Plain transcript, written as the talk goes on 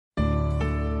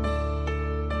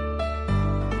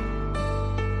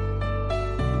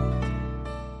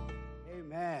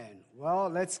Well,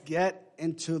 let's get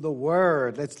into the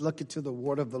Word. Let's look into the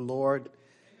Word of the Lord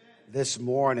this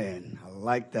morning. I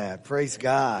like that. Praise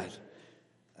God.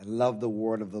 I love the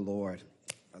Word of the Lord.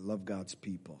 I love God's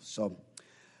people. So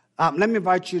let me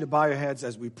invite you to bow your heads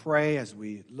as we pray, as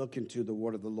we look into the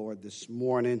Word of the Lord this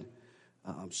morning.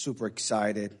 I'm super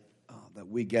excited that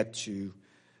we get to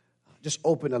just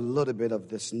open a little bit of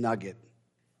this nugget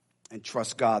and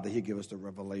trust God that He'll give us the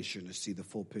revelation to see the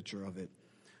full picture of it.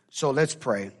 So let's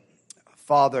pray.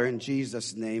 Father, in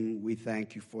Jesus' name, we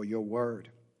thank you for your word.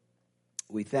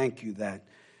 We thank you that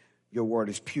your word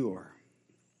is pure.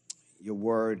 Your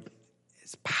word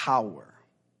is power.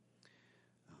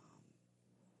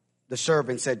 The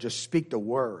servant said, just speak the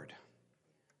word.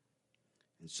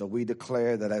 And so we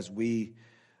declare that as we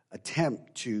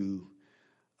attempt to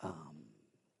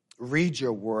read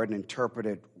your word and interpret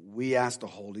it, we ask the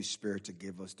Holy Spirit to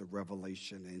give us the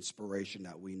revelation and inspiration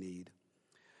that we need.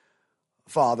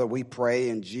 Father, we pray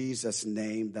in Jesus'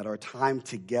 name that our time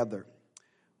together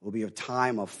will be a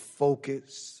time of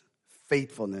focus,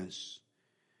 faithfulness,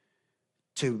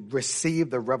 to receive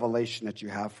the revelation that you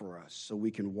have for us so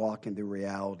we can walk in the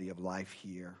reality of life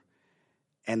here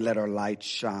and let our light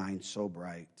shine so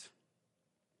bright.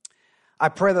 I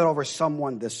pray that over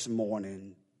someone this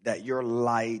morning that your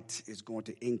light is going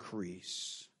to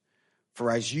increase. For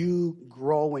as you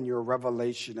grow in your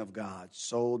revelation of God,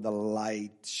 so the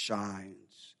light shines.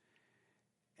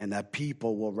 And that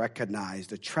people will recognize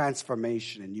the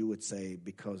transformation, and you would say,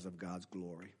 because of God's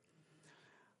glory.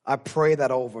 I pray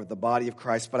that over the body of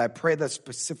Christ, but I pray that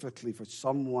specifically for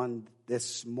someone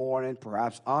this morning,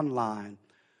 perhaps online,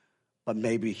 but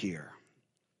maybe here.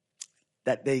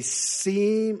 That they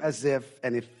seem as if,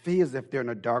 and it feels as if they're in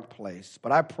a dark place.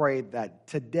 But I pray that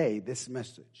today, this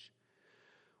message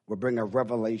will bring a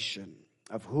revelation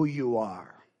of who you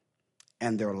are,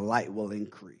 and their light will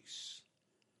increase.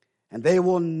 And they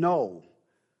will know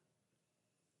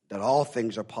that all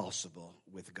things are possible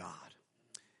with God.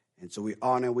 And so we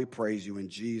honor and we praise you in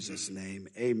Jesus' name.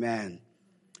 Amen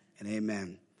and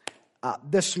amen.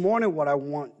 This morning, what I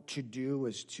want to do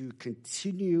is to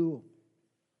continue,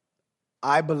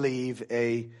 I believe,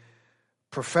 a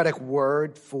prophetic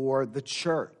word for the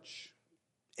church.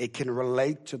 It can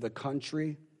relate to the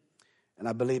country, and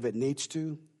I believe it needs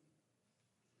to.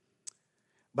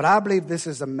 But I believe this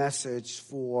is a message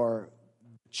for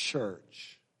the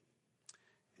church.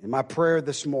 And my prayer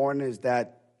this morning is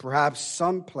that perhaps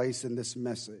someplace in this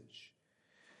message,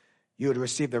 you would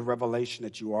receive the revelation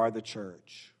that you are the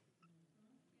church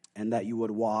and that you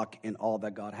would walk in all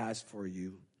that God has for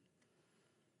you.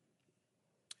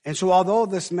 And so although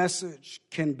this message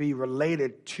can be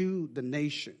related to the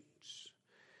nations,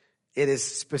 it is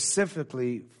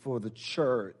specifically for the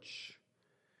church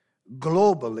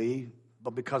globally,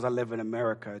 but because I live in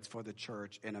America, it's for the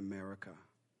church in America.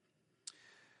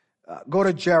 Go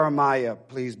to Jeremiah,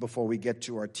 please, before we get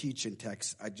to our teaching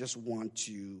text. I just want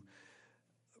to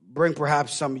bring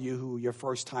perhaps some of you who your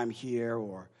first time here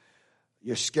or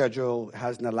your schedule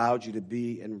hasn't allowed you to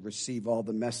be and receive all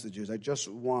the messages. I just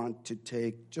want to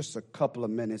take just a couple of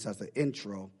minutes as an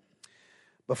intro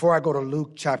before I go to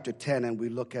Luke chapter 10 and we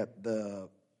look at the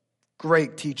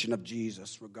great teaching of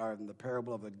Jesus regarding the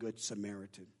parable of the Good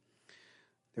Samaritan.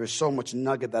 There is so much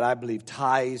nugget that I believe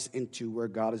ties into where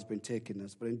God has been taking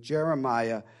us. But in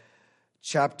Jeremiah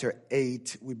chapter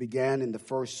 8, we began in the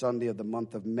first Sunday of the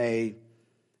month of May.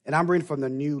 And I'm reading from the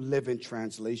New Living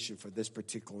Translation for this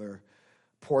particular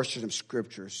portion of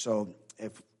Scripture. So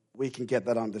if we can get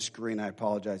that on the screen, I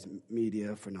apologize,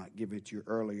 media, for not giving it to you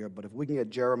earlier. But if we can get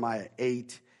Jeremiah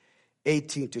 8,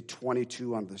 18 to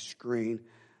 22 on the screen,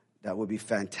 that would be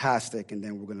fantastic. And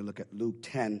then we're going to look at Luke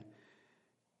 10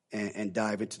 and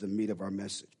dive into the meat of our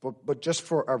message. But just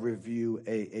for a review,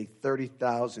 a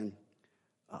 30,000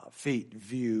 feet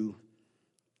view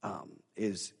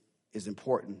is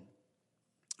important.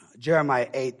 Jeremiah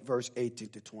 8, verse 18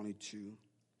 to 22.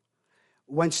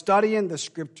 When studying the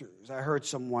scriptures, I heard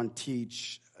someone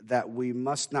teach that we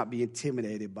must not be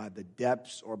intimidated by the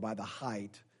depths or by the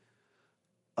height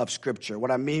of Scripture.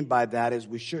 What I mean by that is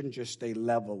we shouldn't just stay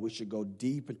level. We should go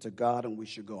deep into God and we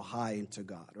should go high into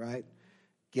God, right?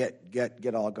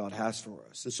 Get all God has for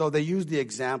us. And so they use the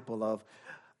example of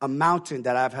a mountain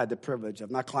that I've had the privilege of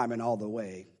not climbing all the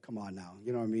way. Come on now,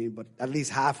 you know what I mean? But at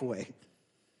least halfway.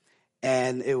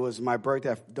 And it was my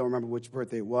birthday. I don't remember which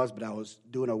birthday it was, but I was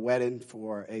doing a wedding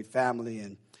for a family,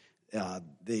 and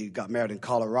they got married in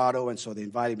Colorado, and so they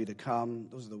invited me to come.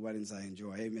 Those are the weddings I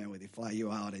enjoy, amen, where they fly you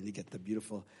out and you get the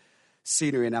beautiful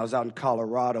scenery. And I was out in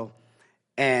Colorado,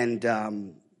 and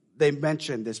they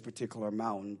mentioned this particular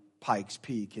mountain, Pikes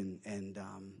Peak, and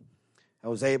I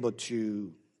was able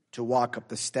to to walk up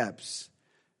the steps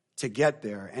to get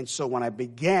there. And so when I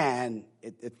began,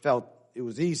 it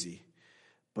was easy.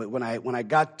 But when I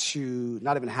got to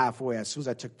not even halfway, as soon as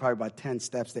I took probably about 10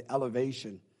 steps, the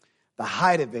elevation, the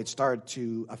height of it started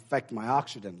to affect my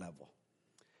oxygen level.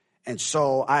 And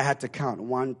so I had to count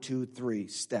 1, 2, 3,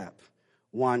 step.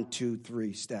 1, 2,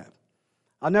 3, step.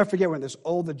 I'll never forget when this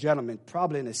older gentleman,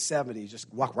 probably in his 70s,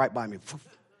 just walked right by me.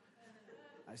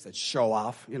 I said, show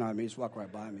off. You know what I mean? Just walk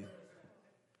right by me.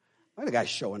 Why the guy's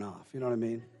showing off? You know what I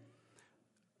mean?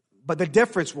 But the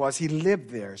difference was he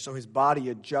lived there, so his body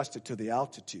adjusted to the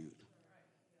altitude,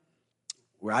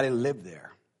 where I didn't live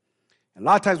there. And a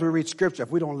lot of times we read scripture,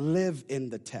 if we don't live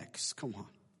in the text, come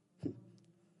on,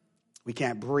 we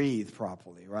can't breathe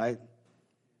properly, right?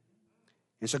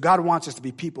 And so God wants us to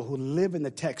be people who live in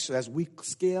the text, so as we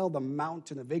scale the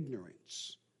mountain of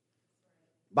ignorance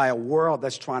by a world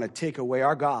that's trying to take away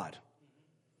our God,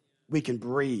 we can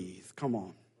breathe. Come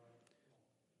on.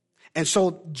 And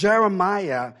so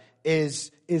Jeremiah is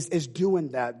doing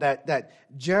that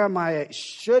Jeremiah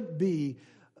should be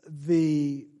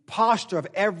the posture of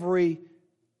every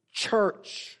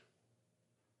church.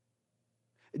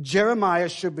 Jeremiah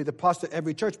should be the posture of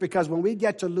every church, because when we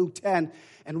get to Luke 10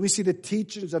 and we see the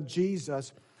teachings of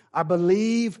Jesus, I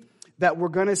believe that we're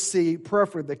going to see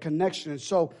perfectly the connection. And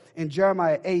so in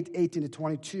Jeremiah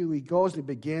 8:18-22, he goes and he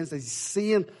begins, he's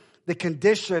seeing the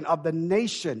condition of the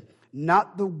nation,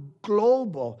 not the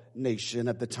global nation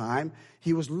at the time.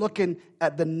 He was looking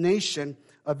at the nation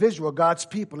of Israel, God's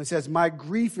people. And he says, my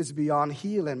grief is beyond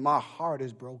healing. My heart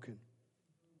is broken.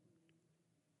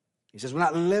 He says, we're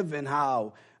not living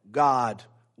how God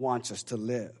wants us to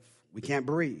live. We can't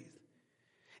breathe.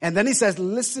 And then he says,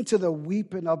 listen to the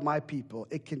weeping of my people.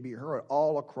 It can be heard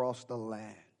all across the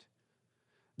land.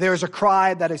 There is a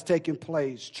cry that is taking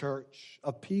place, church,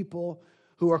 of people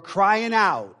who are crying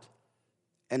out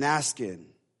and asking,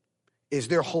 is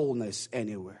there wholeness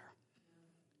anywhere?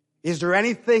 Is there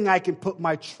anything I can put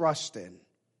my trust in?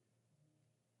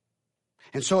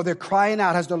 And so they're crying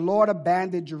out, has the Lord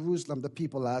abandoned Jerusalem? The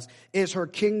people ask. Is her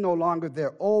king no longer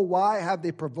there? Oh, why have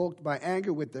they provoked my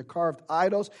anger with their carved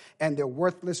idols and their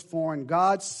worthless foreign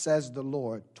gods, says the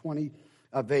Lord.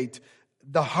 20:8.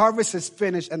 The harvest is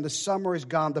finished and the summer is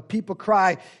gone. The people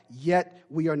cry, yet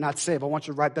we are not saved. I want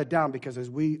you to write that down, because as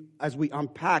we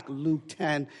unpack Luke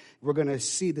 10, we're going to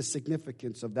see the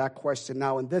significance of that question.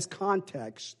 Now, in this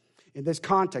context,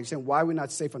 and why we're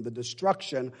not saved from the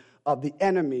destruction of the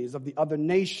enemies of the other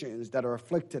nations that are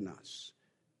afflicting us.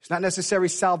 It's not necessarily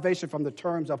salvation from the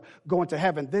terms of going to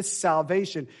heaven. This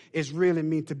salvation is really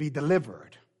mean to be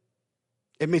delivered.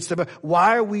 It means to be,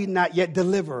 why are we not yet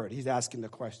delivered? He's asking the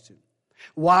question.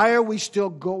 Why are we still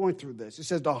going through this? It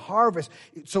says the harvest.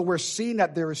 So we're seeing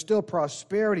that there is still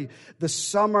prosperity. The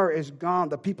summer is gone.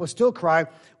 The people still cry,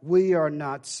 we are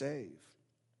not saved.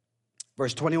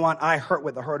 Verse 21, I hurt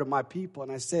with the hurt of my people.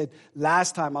 And I said,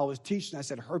 last time I was teaching, I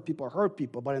said, hurt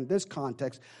people. But in this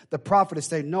context, the prophet is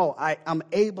saying, no, I'm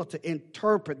able to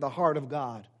interpret the heart of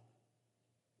God.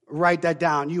 Write that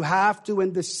down. You have to,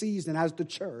 in this season, as the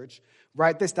church,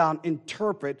 write this down,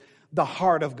 interpret the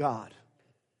heart of God.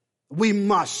 We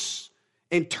must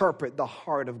interpret the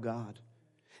heart of God.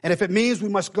 And if it means we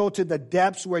must go to the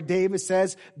depths where David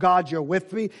says, God, you're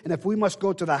with me. And if we must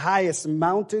go to the highest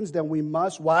mountains, then we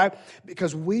must. Why?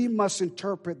 Because we must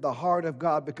interpret the heart of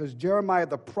God. Because Jeremiah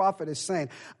the prophet is saying,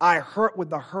 I hurt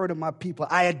with the hurt of my people.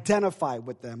 I identify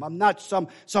with them. I'm not some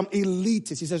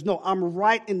elitist. He says, no, I'm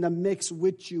right in the mix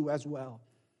with you as well.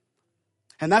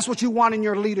 And that's what you want in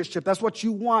your leadership. That's what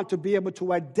you want, to be able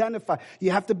to identify.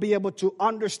 You have to be able to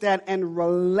understand and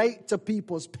relate to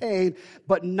people's pain,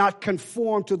 but not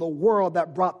conform to the world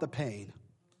that brought the pain.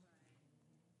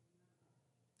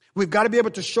 We've got to be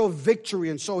able to show victory.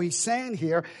 And so he's saying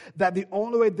here that the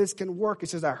only way this can work, he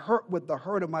says, I hurt with the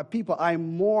hurt of my people. I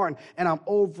mourn and I'm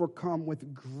overcome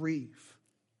with grief.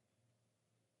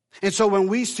 And so when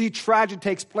we see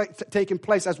tragedy taking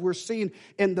place, as we're seeing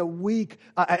in the week,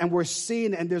 and we're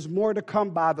seeing, and there's more to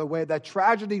come, by the way, that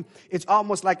tragedy, it's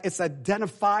almost like it's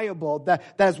identifiable, that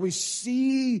as we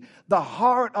see the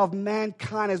heart of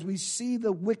mankind, as we see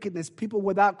the wickedness, people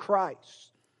without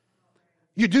Christ.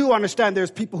 You do understand there's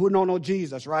people who don't know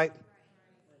Jesus, right?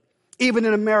 Even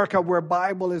in America, where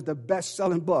Bible is the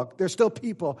best-selling book, there's still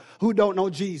people who don't know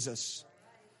Jesus.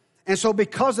 And so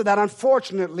because of that,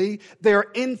 unfortunately, they're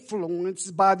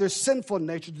influenced by their sinful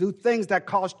nature to do things that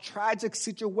cause tragic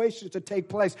situations to take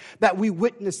place that we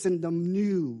witness in the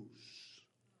news.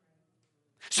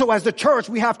 So as the church,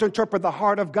 we have to interpret the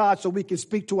heart of God so we can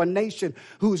speak to a nation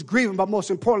who's grieving. But most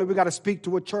importantly, we got to speak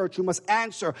to a church who must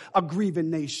answer a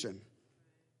grieving nation.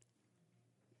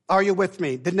 Are you with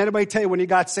me? Didn't anybody tell you when you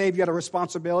got saved you had a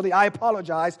responsibility? I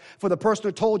apologize for the person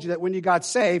who told you that when you got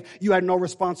saved you had no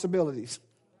responsibilities.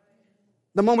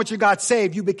 The moment you got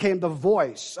saved, you became the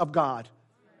voice of God.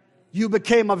 You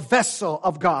became a vessel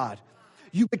of God.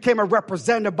 You became a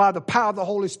representative by the power of the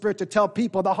Holy Spirit to tell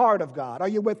people the heart of God. Are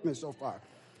you with me so far?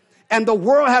 And the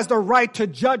world has the right to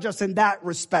judge us in that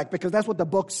respect because that's what the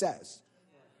book says.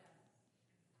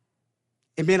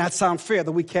 It may not sound fair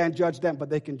that we can't judge them, but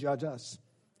they can judge us.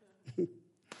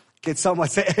 Can someone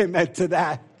say amen to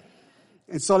that?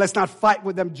 And so let's not fight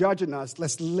with them judging us.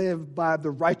 Let's live by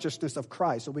the righteousness of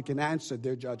Christ so we can answer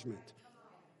their judgment.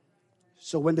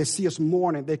 So when they see us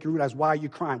mourning, they can realize, why are you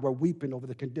crying? We're weeping over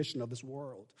the condition of this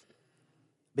world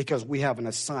because we have an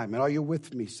assignment. Are you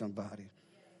with me, somebody?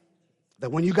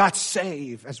 That when you got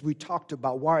saved, as we talked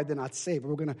about, why are they not saved?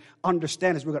 We're going to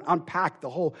understand this. We're going to unpack the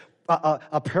whole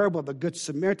a parable of the Good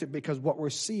Samaritan, because what we're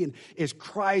seeing is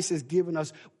Christ is giving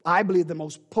us, I believe, the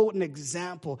most potent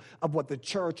example of what the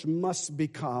church must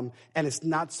become. And it's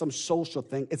not some social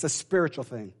thing. It's a spiritual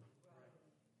thing.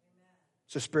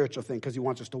 It's a spiritual thing because he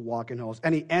wants us to walk in holiness.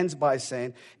 And he ends by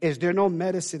saying, is there no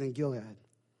medicine in Gilead?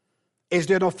 Is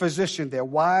there no physician there?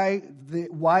 Why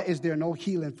is there no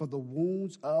healing for the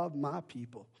wounds of my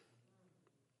people?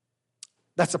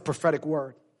 That's a prophetic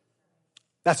word.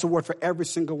 That's a word for every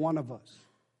single one of us.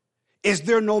 Is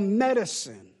there no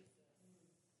medicine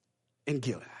in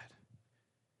Gilead?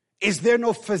 Is there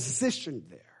no physician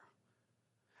there?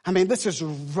 I mean, this is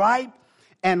ripe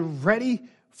and ready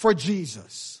for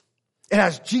Jesus. It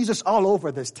has Jesus all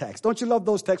over this text. Don't you love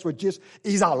those texts where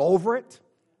he's all over it?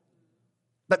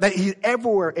 But he's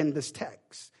everywhere in this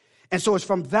text. And so it's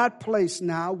from that place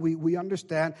now we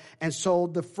understand. And so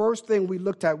the first thing we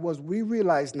looked at was we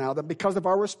realize now that because of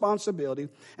our responsibility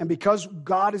and because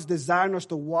God is desiring us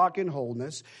to walk in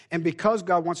wholeness and because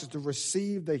God wants us to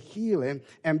receive the healing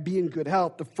and be in good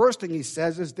health, the first thing he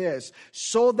says is this: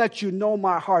 so that you know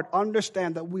my heart,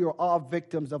 understand that we are all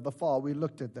victims of the fall. We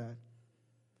looked at that.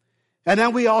 And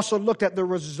then we also looked at the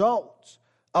results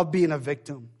of being a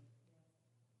victim.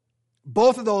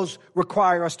 Both of those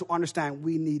require us to understand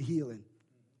we need healing.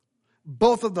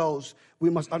 Both of those, we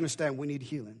must understand we need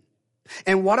healing.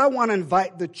 And what I want to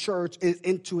invite the church is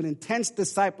into an intense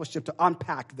discipleship to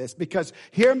unpack this. Because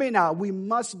hear me now, we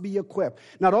must be equipped.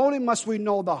 Not only must we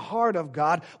know the heart of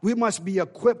God, we must be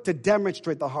equipped to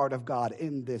demonstrate the heart of God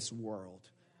in this world.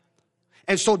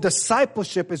 And so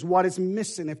discipleship is what is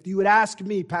missing. If you would ask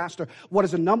me, Pastor, what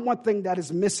is the number one thing that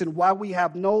is missing, why we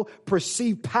have no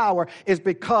perceived power, is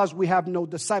because we have no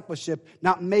discipleship,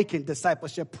 not making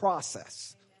discipleship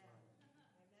process.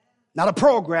 Not a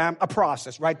program, a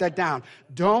process. Write that down.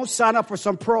 Don't sign up for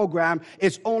some program.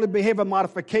 It's only behavior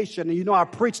modification. And you know I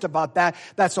preached about that.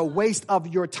 That's a waste of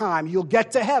your time. You'll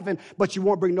get to heaven, but you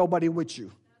won't bring nobody with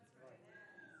you.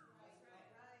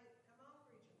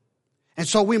 And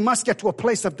so we must get to a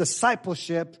place of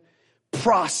discipleship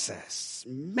process.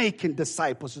 Making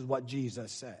disciples is what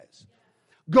Jesus says.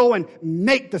 Go and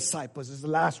make disciples is the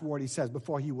last word he says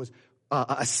before he was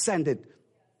ascended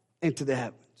into the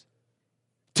heavens.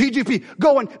 TGP,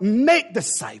 go and make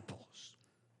disciples.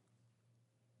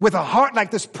 With a heart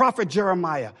like this prophet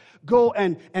Jeremiah, go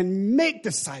and make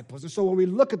disciples. And so when we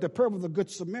look at the parable of the Good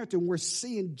Samaritan, we're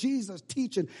seeing Jesus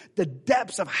teaching the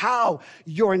depths of how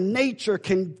your nature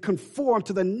can conform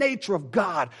to the nature of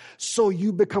God so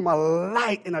you become a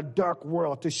light in a dark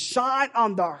world, to shine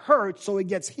on the hurt so it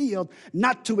gets healed,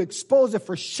 not to expose it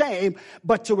for shame,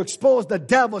 but to expose the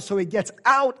devil so he gets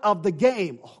out of the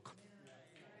game.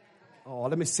 Oh,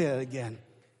 let me say it again.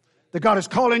 That God is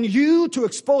calling you to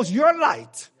expose your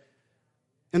light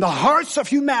in the hearts of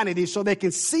humanity so they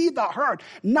can see the hurt,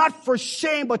 not for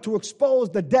shame, but to expose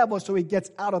the devil so he gets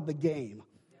out of the game.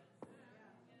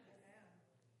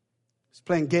 He's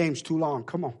playing games too long.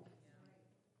 Come on.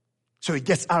 So he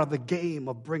gets out of the game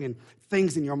of bringing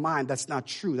things in your mind that's not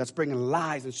true. That's bringing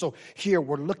lies. And so here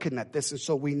we're looking at this. And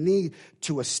so we need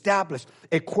to establish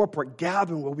a corporate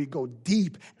gathering where we go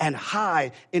deep and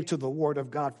high into the Word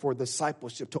of God for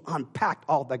discipleship, to unpack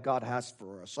all that God has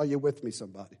for us. Are you with me,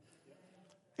 somebody?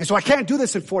 And so I can't do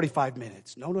this in 45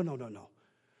 minutes. No.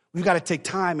 We've got to take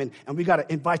time and we've got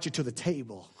to invite you to the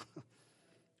table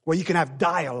where you can have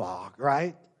dialogue,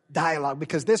 right? Dialogue,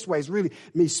 because this way is really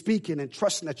me speaking and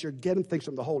trusting that you're getting things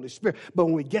from the Holy Spirit. But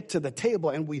when we get to the table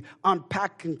and we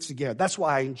unpack things together, that's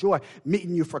why I enjoy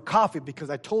meeting you for coffee, because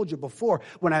I told you before,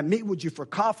 when I meet with you for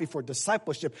coffee for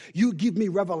discipleship, you give me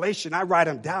revelation. I write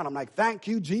them down. I'm like, thank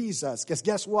you, Jesus. Because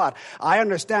guess what? I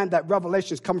understand that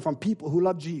revelation is coming from people who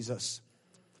love Jesus.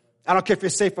 I don't care if you're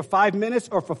saved for 5 minutes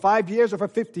or for 5 years or for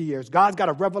 50 years. God's got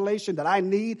a revelation that I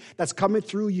need that's coming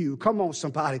through you. Come on,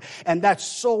 somebody. And that's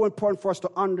so important for us to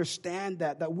understand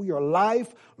that we are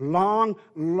lifelong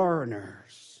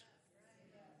learners.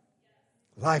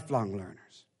 Lifelong learners.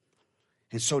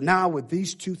 And so now with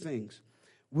these two things,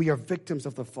 we are victims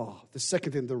of the fall. The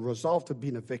second thing, the result of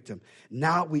being a victim.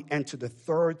 Now we enter the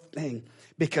third thing.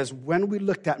 Because when we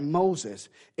looked at Moses,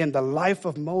 in the life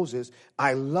of Moses,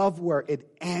 I love where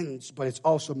it ends, but it's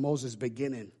also Moses'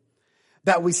 beginning.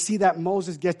 That we see that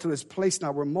Moses gets to this place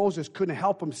now where Moses couldn't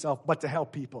help himself but to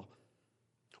help people.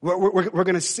 We're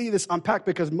going to see this unpacked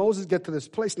because Moses gets to this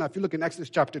place. Now, if you look in Exodus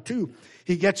chapter 2,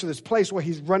 he gets to this place where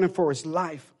he's running for his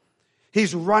life.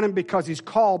 He's running because he's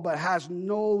called but has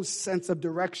no sense of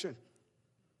direction.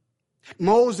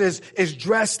 Moses is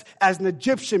dressed as an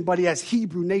Egyptian, but he has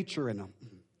Hebrew nature in him.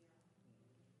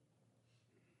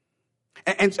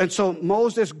 And so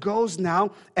Moses goes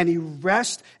now and he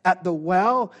rests at the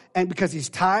well, and because he's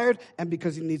tired and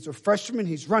because he needs refreshment,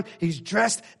 he's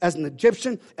dressed as an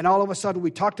Egyptian, and all of a sudden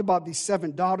we talked about these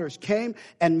 7 daughters came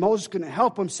and Moses couldn't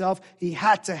help himself. He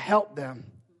had to help them.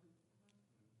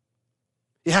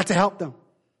 You have to help them.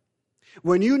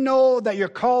 When you know that you're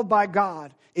called by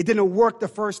God, it didn't work the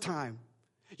first time.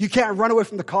 You can't run away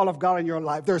from the call of God in your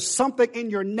life. There's something in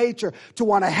your nature to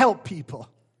want to help people.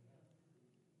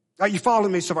 Are you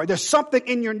following me so far? There's something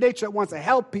in your nature that wants to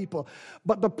help people.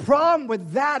 But the problem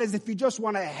with that is if you just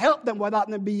want to help them without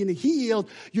them being healed,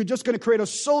 you're just going to create a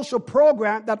social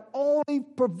program that only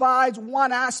provides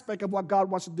one aspect of what God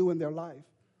wants to do in their life.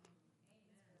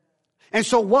 And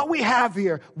so what we have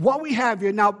here,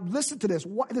 now listen to this.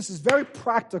 This is very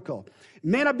practical. It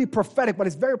may not be prophetic, but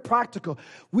it's very practical.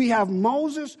 We have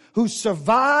Moses who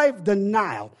survived the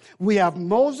Nile. We have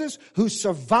Moses who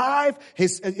survived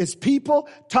his people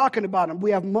talking about him.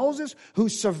 We have Moses who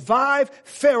survived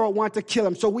Pharaoh wanted to kill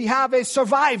him. So we have a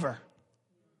survivor.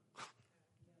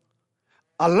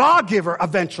 A lawgiver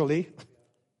eventually.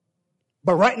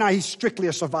 But right now he's strictly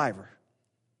a survivor.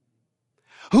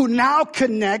 Who now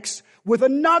connects with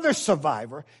another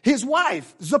survivor, his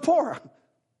wife, Zipporah.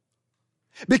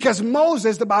 Because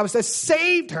Moses, the Bible says,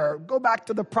 saved her. Go back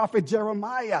to the prophet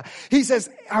Jeremiah. He says,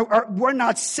 we're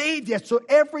not saved yet. So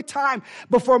every time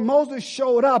before Moses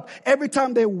showed up, every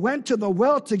time they went to the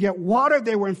well to get water,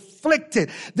 they were inflicted.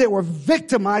 They were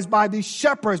victimized by these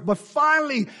shepherds. But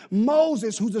finally,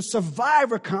 Moses, who's a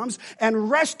survivor, comes and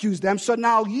rescues them. So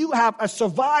now you have a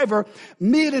survivor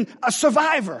meeting a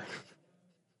survivor.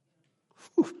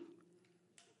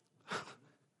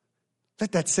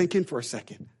 Let that sink in for a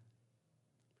second.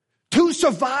 2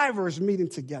 survivors meeting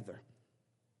together.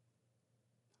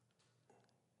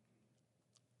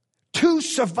 2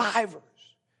 survivors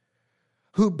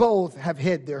who both have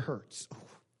hid their hurts.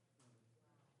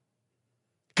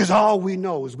 Because all we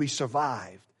know is we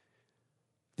survived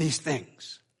these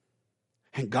things.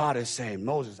 And God is saying,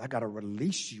 Moses, I got to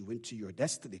release you into your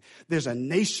destiny. There's a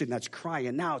nation that's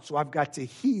crying out, so I've got to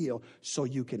heal so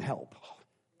you can help.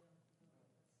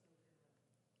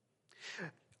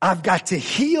 I've got to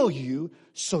heal you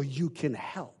so you can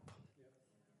help.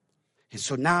 And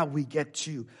so now we get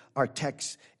to our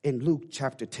text in Luke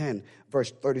chapter 10,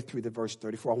 verse 33 to verse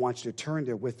 34. I want you to turn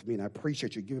there with me, and I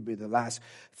appreciate you giving me the last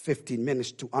 15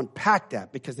 minutes to unpack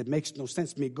that because it makes no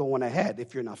sense me going ahead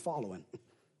if you're not following.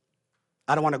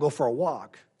 I don't want to go for a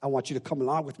walk. I want you to come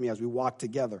along with me as we walk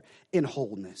together in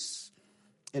wholeness.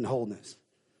 In wholeness.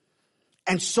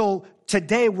 And so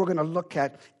today we're going to look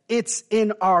at it's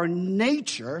in our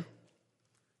nature.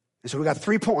 And so we got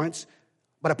 3 points,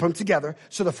 but I put them together.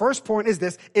 So the first point is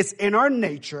this. It's in our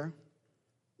nature.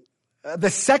 The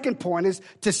second point is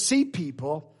to see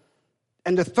people.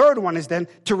 And the third one is then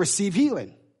to receive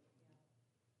healing.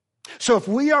 So if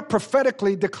we are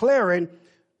prophetically declaring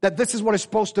that this is what it's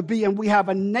supposed to be, and we have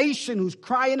a nation who's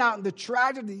crying out in the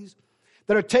tragedies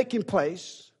that are taking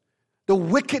place, the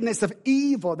wickedness of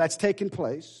evil that's taking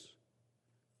place,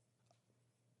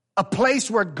 a place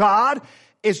where God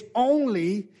is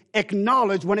only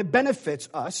acknowledged when it benefits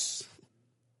us.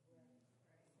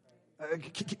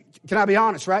 Can I be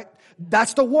honest, right?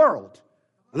 That's the world.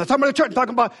 I'm not talking about the church.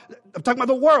 I'm talking about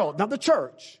the world, not the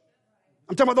church.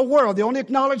 I'm talking about the world. They only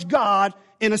acknowledge God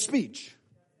in a speech.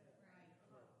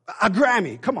 A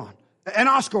Grammy, come on. An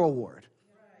Oscar award.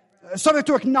 Something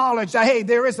to acknowledge that, hey,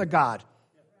 there is a God.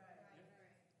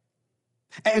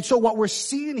 And so what we're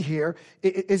seeing here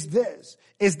is this,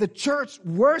 is the church,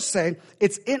 we're saying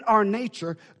it's in our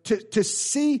nature to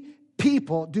see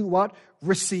people do what?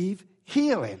 Receive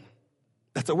healing.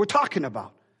 That's what we're talking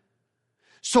about.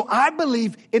 So I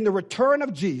believe in the return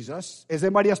of Jesus. Is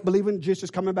anybody else believing Jesus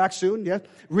is coming back soon? Yes.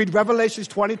 Read Revelations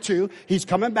 22. He's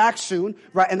coming back soon,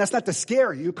 right? And that's not to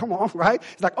scare you. Come on, right?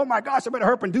 It's like, oh my gosh, I better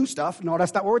hurry up and do stuff. No,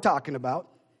 that's not what we're talking about.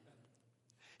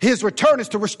 His return is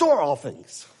to restore all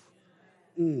things.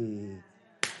 Woo!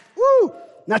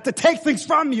 Not to take things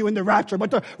from you in the rapture,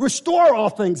 but to restore all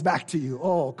things back to you.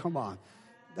 Oh, come on.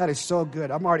 That is so good.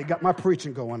 I've already got my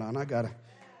preaching going on. I'm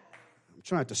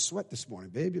trying to sweat this morning,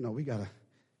 babe. You know, we got to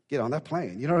get on that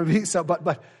plane. You know what I mean? So,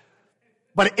 but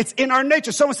it's in our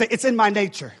nature. Someone say, it's in my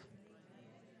nature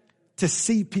to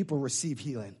see people receive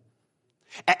healing.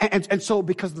 And so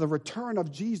because of the return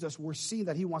of Jesus, we're seeing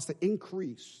that he wants to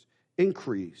increase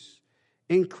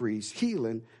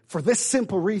healing for this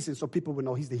simple reason, so people would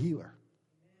know he's the healer.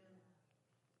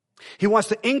 He wants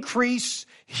to increase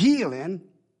healing,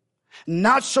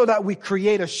 not so that we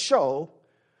create a show,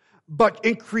 but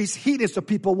increase healing so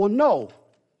people will know.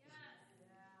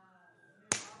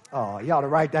 Oh, you ought to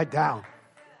write that down.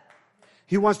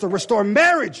 He wants to restore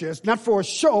marriages, not for a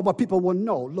show, but people will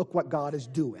know, look what God is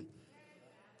doing.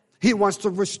 He wants to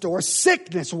restore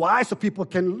sickness. Why? So people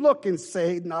can look and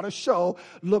say, not a show,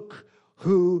 look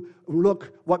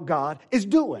what God is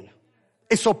doing.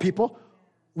 And so people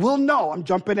will know. I'm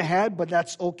jumping ahead, but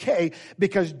that's okay.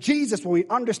 Because Jesus, when we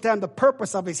understand the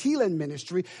purpose of his healing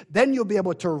ministry, then you'll be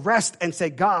able to rest and say,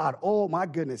 God, oh my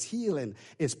goodness, healing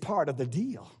is part of the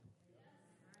deal.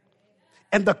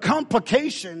 And the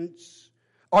complications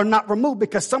are not removed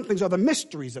because some things are the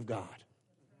mysteries of God.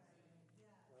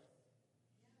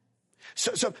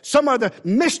 So some are the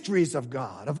mysteries of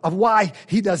God, of why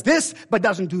he does this but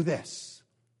doesn't do this.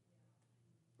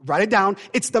 Write it down.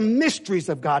 It's the mysteries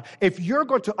of God. If you're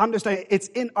going to understand it's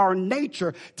in our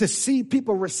nature to see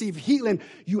people receive healing,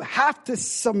 you have to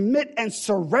submit and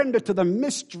surrender to the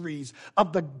mysteries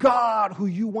of the God who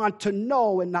you want to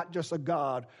know and not just a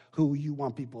God who you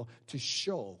want people to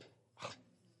show.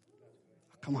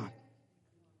 Come on.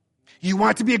 You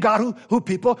want to be a God who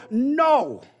people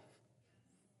know.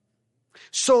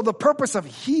 So the purpose of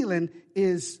healing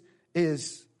is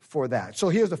for that. So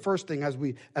here's the first thing as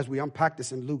we unpack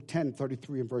this in Luke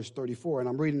 10:33 and verse 34, and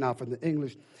I'm reading now from the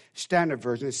English Standard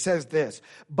Version. It says this,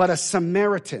 but a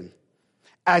Samaritan,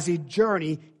 as he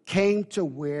journeyed, came to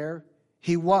where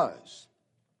he was.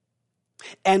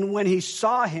 And when he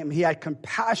saw him, he had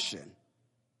compassion.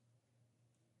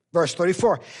 Verse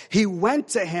 34, he went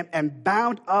to him and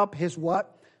bound up his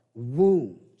what?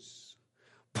 Wounds,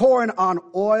 pouring on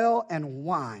oil and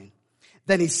wine.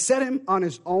 Then he set him on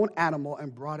his own animal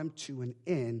and brought him to an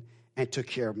inn and took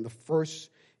care of him. The first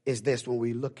is this, when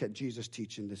we look at Jesus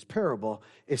teaching this parable,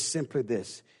 is simply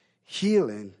this: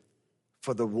 healing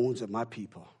for the wounds of my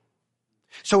people.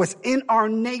 So it's in our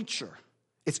nature.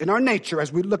 It's in our nature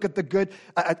as we look at the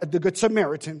good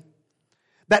Samaritan,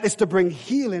 that is to bring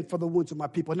healing for the wounds of my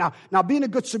people. Now, being a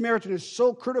good Samaritan is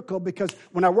so critical because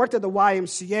when I worked at the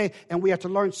YMCA and we had to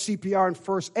learn CPR and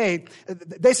first aid,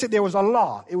 they said there was a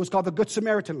law. It was called the Good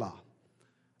Samaritan Law.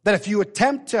 That if you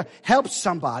attempt to help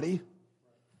somebody,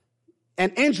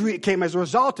 an injury came as a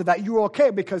result of that, you were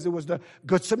okay because it was the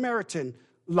Good Samaritan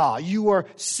Law. You were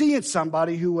seeing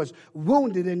somebody who was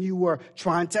wounded and you were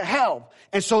trying to help.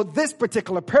 And so this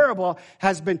particular parable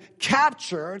has been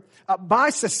captured by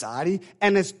society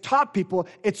and has taught people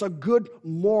it's a good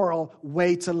moral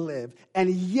way to live. And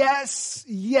yes,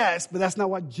 but that's not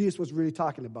what Jesus was really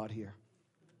talking about here.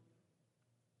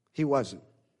 He wasn't.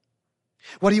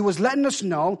 What he was letting us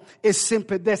know is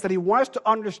simply this, that he wants to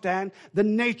understand the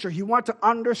nature. He wants to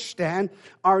understand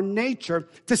our nature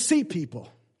to see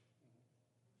people.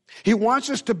 He wants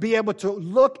us to be able to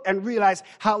look and realize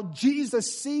how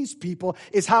Jesus sees people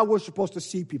is how we're supposed to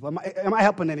see people. Am I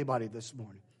helping anybody this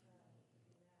morning?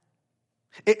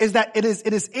 Is that it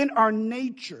is in our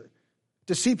nature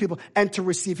to see people and to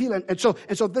receive healing. And so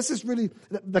this is really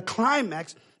the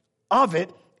climax of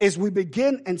it. Is we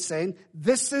begin and saying,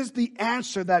 this is the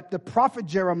answer that the prophet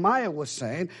Jeremiah was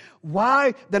saying.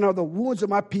 Why then are the wounds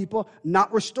of my people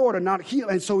not restored or not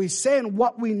healed? And so he's saying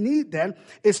what we need then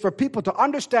is for people to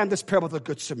understand this parable of the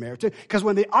Good Samaritan. Because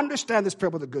when they understand this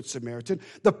parable of the Good Samaritan,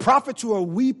 the prophets who are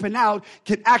weeping out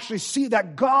can actually see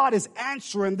that God is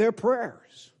answering their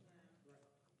prayers.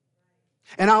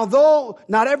 And although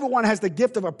not everyone has the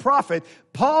gift of a prophet,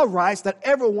 Paul writes that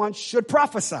everyone should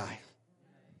prophesy.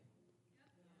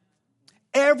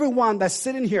 Everyone that's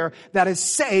sitting here that is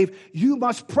saved, you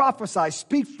must prophesy,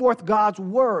 speak forth God's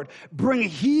word, bring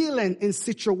healing in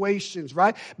situations,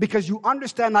 right? Because you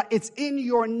understand that it's in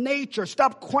your nature.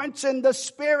 Stop quenching the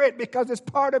spirit because it's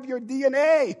part of your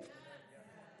DNA.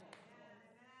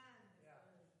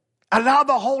 Allow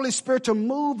the Holy Spirit to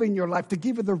move in your life, to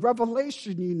give you the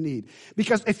revelation you need.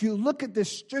 Because if you look at this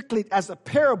strictly as a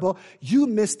parable, you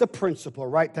miss the principle.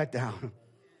 Write that down.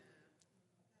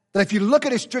 That if you look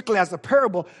at it strictly as a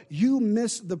parable, you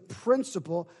miss the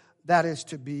principle that is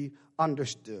to be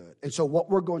understood. And so what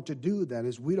we're going to do then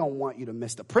is we don't want you to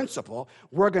miss the principle.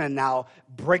 We're going to now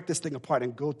break this thing apart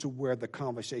and go to where the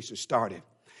conversation started.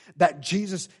 That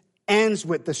Jesus ends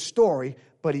with the story,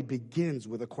 but he begins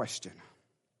with a question.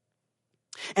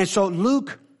 And so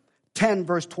Luke 10,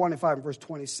 verse 25 and verse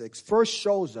 26 first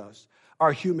shows us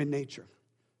our human nature,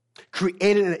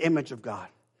 created in the image of God,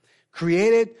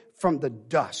 created from the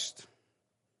dust,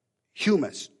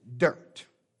 humus, dirt.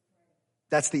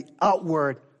 That's the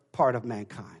outward part of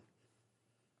mankind.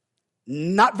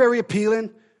 Not very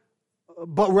appealing,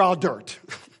 but we're all dirt.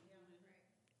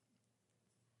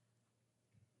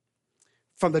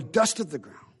 From the dust of the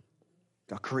ground,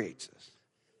 God creates us.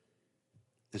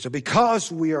 And so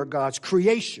because we are God's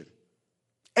creation,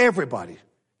 everybody,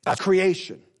 God's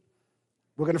creation,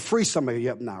 we're going to free some of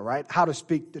you up now, right? How to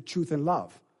speak the truth in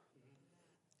love.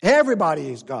 Everybody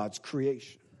is God's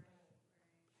creation.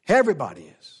 Everybody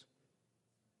is.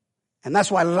 And that's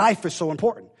why life is so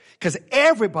important. Because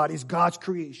everybody is God's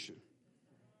creation.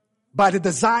 By the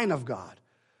design of God.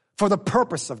 For the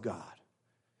purpose of God.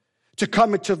 To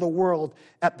come into the world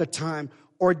at the time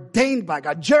ordained by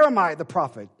God. Jeremiah the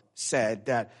prophet said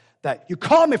that you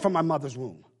called me from my mother's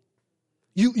womb.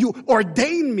 You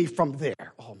ordained me from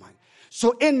there. Oh my.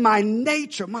 So in my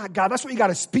nature, my God, that's what you got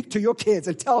to speak to your kids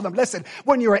and tell them, listen,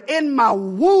 when you were in my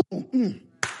womb,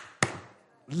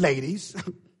 ladies,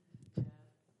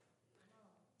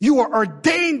 you were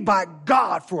ordained by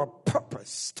God for a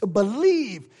purpose, to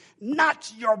believe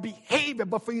not your behavior,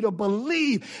 but for you to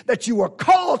believe that you were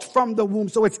called from the womb.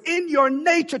 So it's in your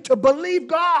nature to believe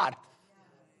God.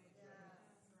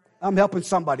 I'm helping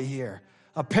somebody here.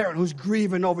 A parent who's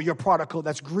grieving over your prodigal,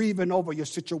 that's grieving over your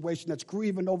situation, that's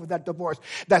grieving over that divorce,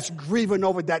 that's grieving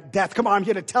over that death. Come on, I'm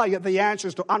here to tell you the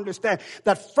answers to understand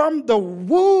that from the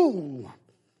womb,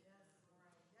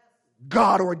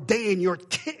 God ordained your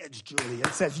kids, Julie,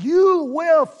 and says you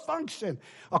will function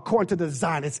according to the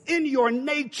design. It's in your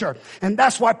nature. And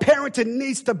that's why parenting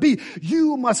needs to be,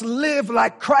 you must live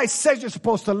like Christ says you're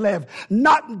supposed to live.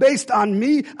 Not based on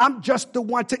me. I'm just the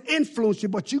one to influence you,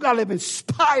 but you got to live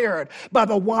inspired by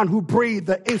the one who breathed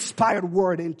the inspired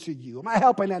word into you. Am I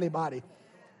helping anybody?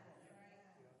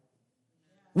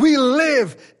 We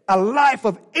live a life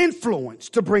of influence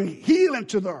to bring healing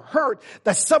to the hurt.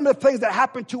 That some of the things that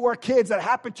happen to our kids, that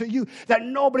happen to you, that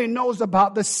nobody knows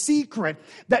about, the secret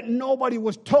that nobody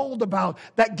was told about,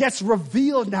 that gets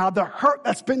revealed now, the hurt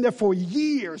that's been there for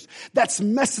years, that's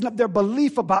messing up their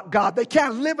belief about God. They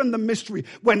can't live in the mystery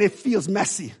when it feels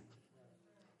messy.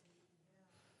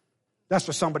 That's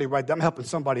for somebody right there. I'm helping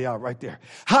somebody out right there.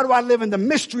 How do I live in the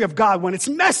mystery of God when it's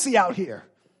messy out here?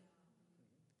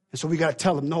 And so we got to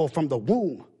tell them, no, from the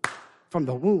womb,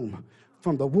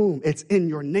 it's in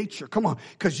your nature. Come on,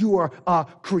 because you are a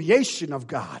creation of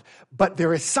God. But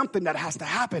there is something that has to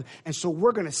happen. And so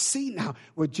we're going to see now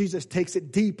where Jesus takes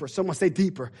it deeper. Someone say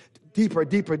deeper, deeper,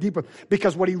 deeper, deeper.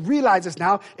 Because what he realizes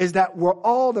now is that we're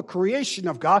all the creation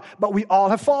of God, but we all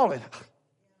have fallen.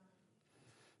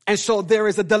 And so there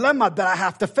is a dilemma that I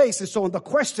have to face. And so in the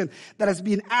question that is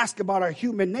being asked about our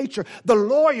human nature, the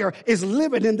lawyer is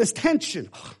living in this tension.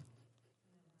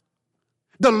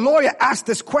 The lawyer asked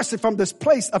this question from this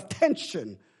place of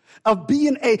tension, of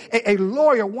being a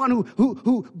lawyer, one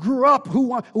who grew up,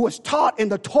 who was taught in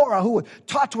the Torah, who was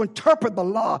taught to interpret the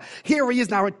law. Here he is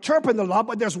now interpreting the law,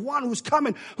 but there's one who's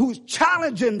coming who's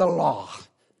challenging the law.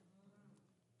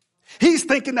 He's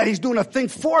thinking that he's doing a thing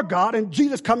for God, and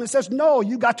Jesus comes and says, no,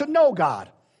 you got to know God.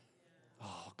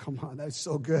 Oh, come on, that's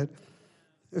so good.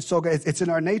 It's so good. It's in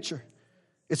our nature.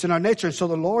 It's in our nature. And so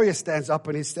the lawyer stands up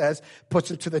and he says,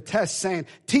 puts him to the test saying,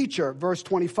 teacher, verse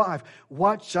 25,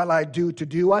 what shall I do to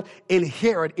do what?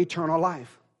 Inherit eternal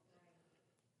life.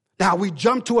 Now we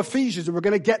jump to Ephesians and we're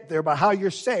going to get there about how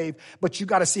you're saved, but you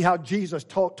got to see how Jesus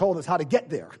told us how to get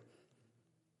there.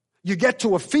 You get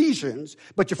to Ephesians,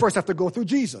 but you first have to go through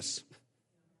Jesus.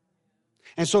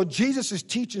 And so Jesus is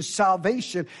teaching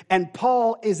salvation, and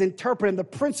Paul is interpreting the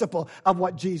principle of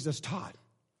what Jesus taught.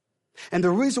 And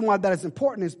the reason why that is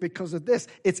important is because of this.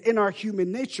 It's in our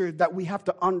human nature that we have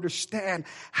to understand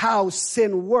how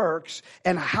sin works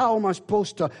and how am I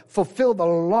supposed to fulfill the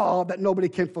law that nobody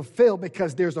can fulfill,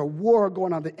 because there's a war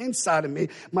going on the inside of me.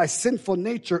 My sinful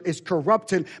nature is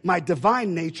corrupting my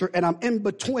divine nature, and I'm in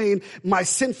between my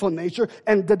sinful nature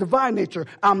and the divine nature.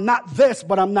 I'm not this,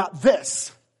 but I'm not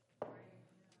this.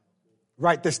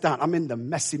 Write this down. I'm in the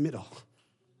messy middle.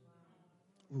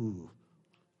 Ooh.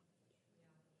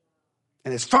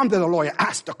 And it's from there the lawyer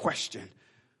asked the question.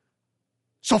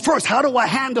 So first, how do I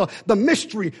handle the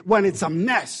mystery when it's a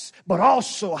mess? But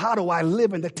also, how do I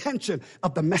live in the tension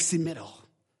of the messy middle?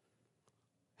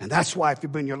 And that's why, if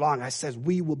you've been here long, I says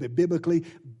we will be biblically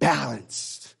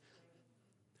balanced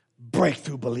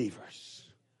breakthrough believers.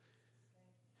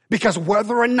 Because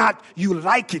whether or not you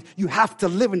like it, you have to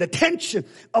live in the tension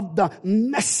of the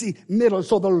messy middle.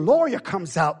 So the lawyer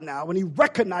comes out now and he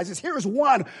recognizes here is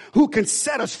one who can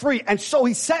set us free. And so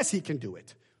he says he can do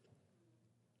it.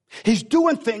 He's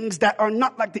doing things that are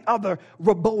not like the other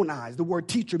Rabboni. The word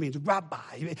teacher means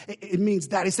rabbi. It means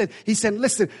that. He said,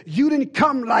 listen, you didn't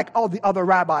come like all the other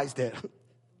rabbis did.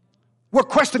 We're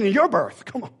questioning your birth.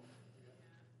 Come on.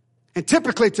 And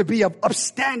typically to be of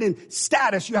upstanding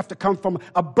status, you have to come from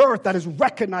a birth that is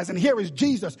recognized. And here is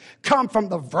Jesus, come from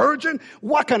the virgin.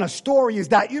 What kind of story is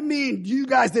that? You mean you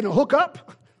guys didn't hook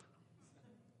up?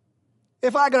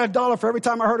 If I got $1 for every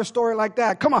time I heard a story like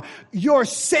that, come on. Your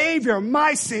Savior,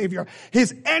 my Savior,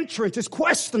 his entrance is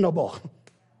questionable.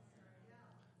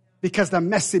 Because the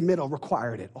messy middle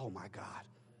required it. Oh my God.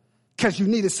 Because you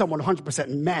needed someone 100%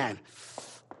 man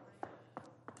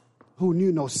who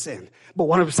knew no sin, but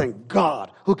 100%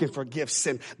 God who can forgive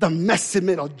sin. The messy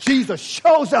middle. Jesus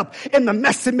shows up in the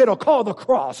messy middle called the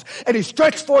cross, and he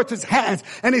stretched forth his hands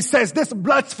and he says, this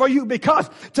blood's for you, because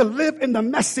to live in the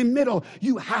messy middle,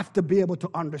 you have to be able to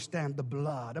understand the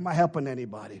blood. Am I helping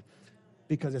anybody?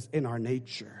 Because it's in our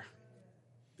nature.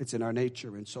 It's in our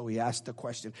nature. And so he asked the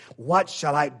question, what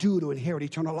shall I do to inherit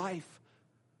eternal life?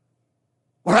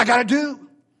 What I got to do?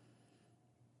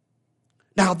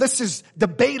 Now, this is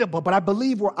debatable, but I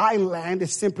believe where I land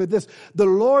is simply this. The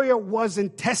lawyer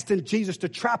wasn't testing Jesus to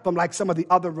trap him like some of the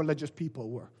other religious people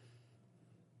were.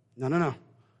 No.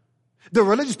 The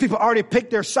religious people already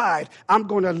picked their side. I'm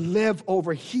going to live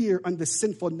over here on the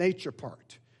sinful nature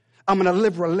part. I'm going to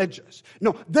live religious.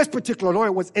 No, this particular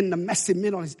lawyer was in the messy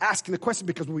middle, and he's asking the question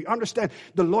because when we understand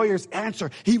the lawyer's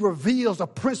answer, he reveals a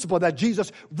principle that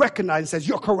Jesus recognized and says,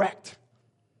 you're correct.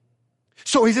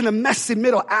 So he's in a messy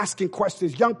middle asking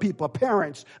questions. Young people,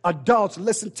 parents, adults,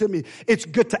 listen to me. It's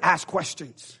good to ask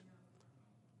questions.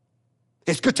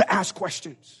 It's good to ask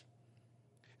questions.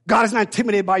 God is not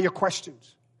intimidated by your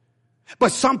questions.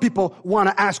 But some people want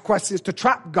to ask questions to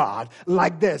trap God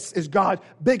like this. Is God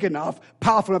big enough,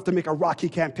 powerful enough to make a rock he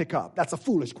can't pick up? That's a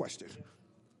foolish question.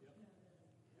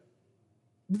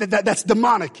 That's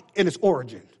demonic in its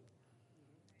origin.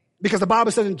 Because the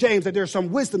Bible says in James that there's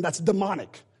some wisdom that's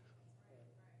demonic.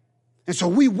 And so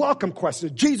we welcome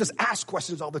questions. Jesus asked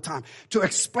questions all the time to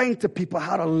explain to people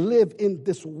how to live in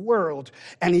this world.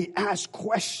 And he asked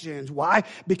questions. Why?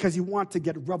 Because he wanted to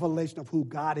get revelation of who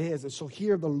God is. And so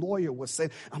here the lawyer was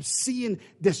saying, I'm seeing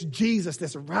this Jesus,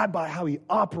 this rabbi, how he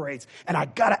operates. And I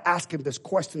got to ask him this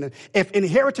question. If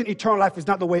inheriting eternal life is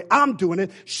not the way I'm doing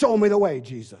it, show me the way,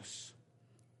 Jesus.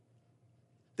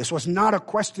 This was not a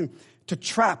question to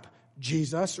trap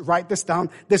Jesus. Write this down.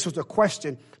 This was a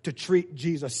question to treat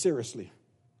Jesus seriously.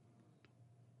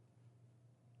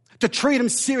 To treat him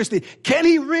seriously. Can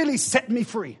he really set me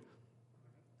free?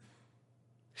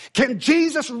 Can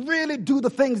Jesus really do the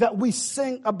things that we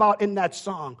sing about in that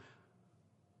song?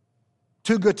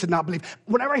 Too good to not believe.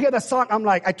 Whenever I hear that song, I'm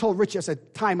like, I told Richie, I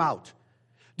said, time out.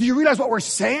 Do you realize what we're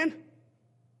saying?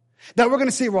 That we're going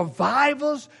to see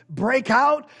revivals break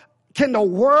out? Can the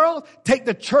world take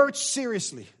the church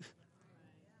seriously?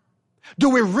 Do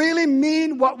we really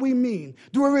mean what we mean?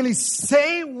 Do we really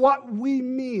say what we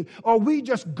mean? Or are we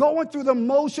just going through the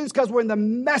motions because we're in the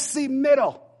messy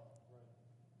middle?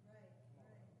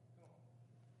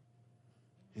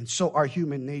 And so our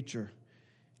human nature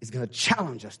is going to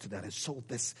challenge us to that. And so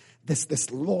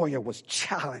this lawyer was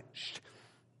challenged,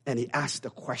 and he asked a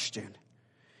question.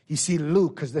 You see,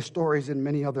 Luke, because the story is in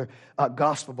many other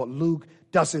gospels, but Luke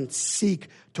doesn't seek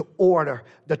to order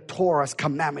the Torah's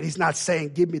commandment. He's not saying,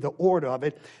 give me the order of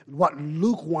it. What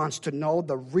Luke wants to know,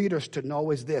 the readers to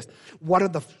know, is this. What are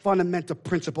the fundamental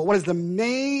principles? What is the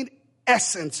main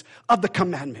essence of the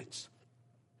commandments?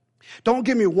 Don't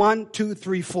give me 1, 2,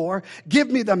 3, 4. Give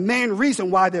me the main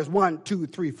reason why there's 1, 2,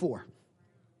 3, 4.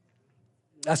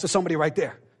 That's for somebody right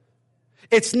there.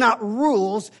 It's not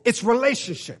rules, it's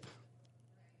relationship.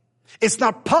 It's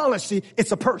not policy,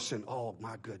 it's a person. Oh,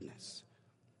 my goodness.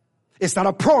 It's not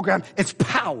a program, it's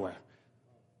power.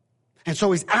 And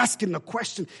so he's asking the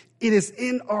question. It is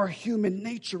in our human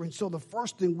nature. And so the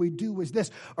first thing we do is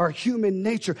this. Our human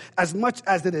nature, as much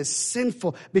as it is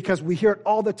sinful, because we hear it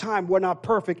all the time, we're not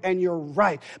perfect, and you're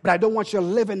right. But I don't want you to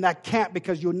live in that camp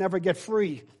because you'll never get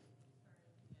free.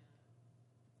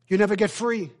 You'll never get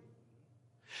free.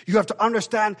 You have to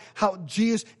understand how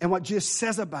Jesus and what Jesus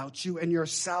says about you and your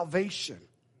salvation.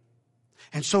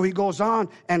 And so he goes on,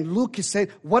 and Luke is saying,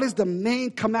 what is the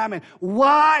main commandment?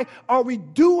 Why are we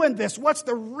doing this? What's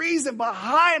the reason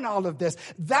behind all of this?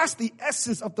 That's the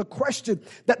essence of the question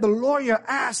that the lawyer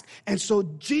asked. And so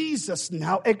Jesus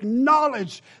now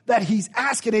acknowledged that he's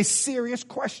asking a serious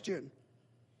question.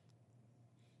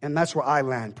 And that's where I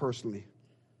land personally.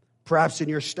 Perhaps in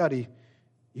your study,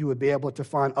 you would be able to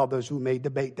find others who may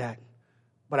debate that.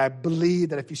 But I believe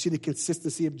that if you see the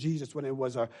consistency of Jesus when it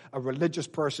was a religious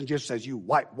person, Jesus says, you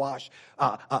whitewash,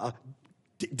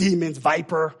 demons,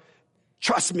 viper.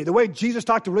 Trust me, the way Jesus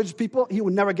talked to religious people, he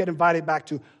would never get invited back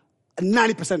to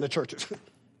 90% of the churches.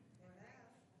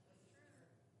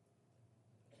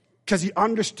 Because he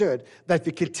understood that if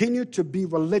you continue to be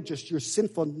religious, your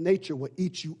sinful nature will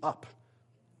eat you up.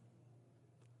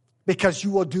 Because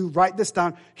you will do, write this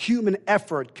down, human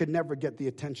effort could never get the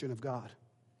attention of God.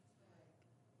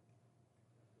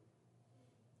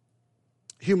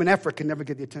 Human effort can never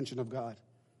get the attention of God.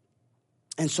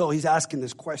 And so he's asking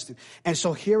this question. And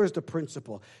so here is the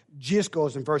principle. Jesus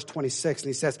goes in verse 26 and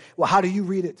he says, well, how do you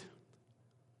read it?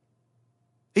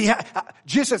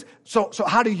 Jesus says, so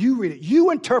how do you read it?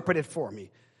 You interpret it for me.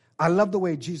 I love the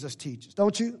way Jesus teaches,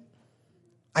 don't you?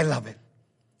 I love it.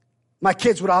 My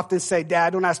kids would often say,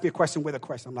 Dad, don't ask me a question with a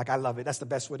question. I'm like, I love it. That's the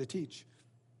best way to teach.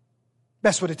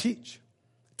 Best way to teach.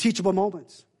 Teachable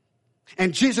moments.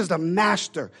 And Jesus is the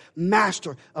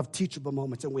master of teachable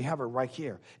moments. And we have it right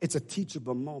here. It's a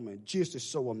teachable moment. Jesus is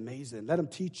so amazing. Let him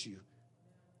teach you.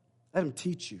 Let him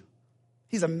teach you.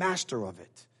 He's a master of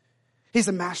it. He's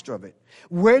a master of it.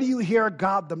 Where do you hear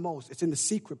God the most? It's in the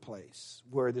secret place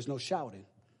where there's no shouting.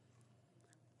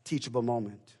 Teachable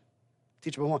moment.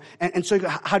 Teachable moment. And so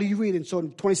how do you read it? And so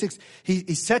in 26,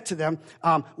 he said to them,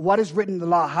 what is written in the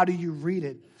law? How do you read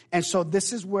it? And so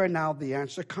this is where now the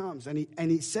answer comes. And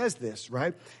he says this,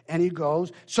 right? And he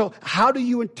goes, so how do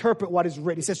you interpret what is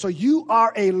written? He says, so you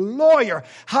are a lawyer.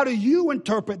 How do you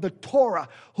interpret the Torah?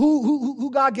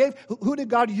 Who God gave? Who did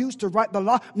God use to write the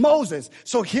law? Moses.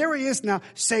 So here he is now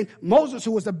saying, Moses,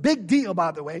 who was a big deal,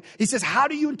 by the way. He says, how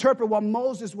do you interpret what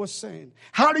Moses was saying?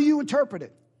 How do you interpret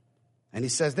it? And he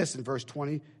says this in verse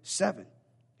 27.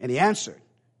 And he answered,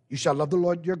 you shall love the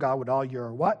Lord your God with all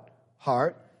your what?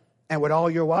 Heart. And with all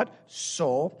your what?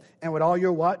 Soul. And with all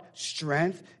your what?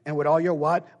 Strength. And with all your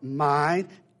what? Mind.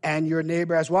 And your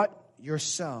neighbor as what?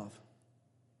 Yourself.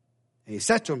 And he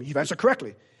said to him, you've answered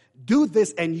correctly. Do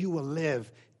this and you will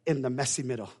live in the messy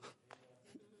middle.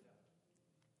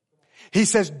 He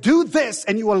says, do this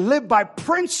and you will live by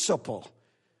principle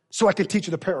so I can teach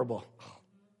you the parable.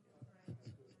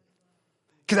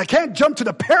 Because I can't jump to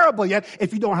the parable yet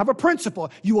if you don't have a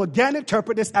principle. You will again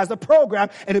interpret this as a program,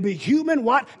 and it'll be human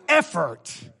what?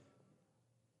 Effort.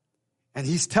 And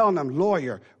he's telling them,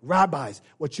 lawyer, rabbis,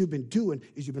 what you've been doing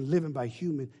is you've been living by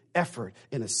human effort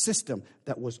in a system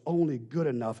that was only good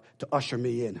enough to usher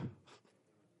me in.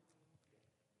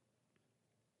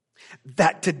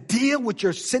 That to deal with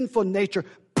your sinful nature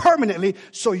permanently,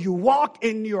 so you walk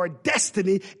in your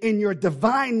destiny, in your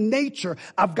divine nature.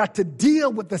 I've got to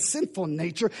deal with the sinful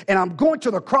nature, and I'm going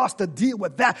to the cross to deal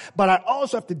with that, but I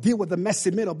also have to deal with the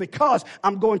messy middle because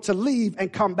I'm going to leave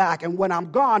and come back, and when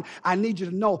I'm gone, I need you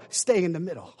to know, stay in the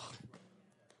middle.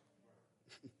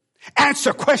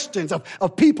 Answer questions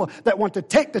of people that want to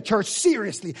take the church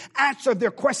seriously. Answer their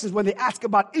questions when they ask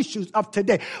about issues of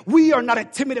today. We are not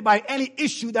intimidated by any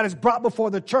issue that is brought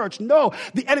before the church. No,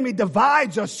 the enemy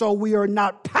divides us, so we are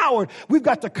not powered. We've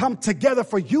got to come together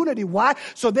for unity. Why?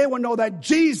 So they will know that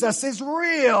Jesus is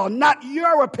real, not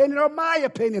your opinion or my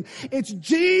opinion. It's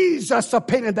Jesus'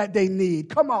 opinion that they need.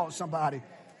 Come on, somebody.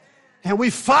 And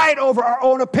we fight over our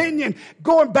own opinion,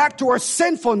 going back to our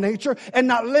sinful nature and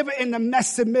not living in the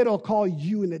messy middle called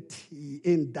unity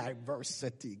in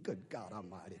diversity. Good God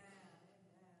Almighty.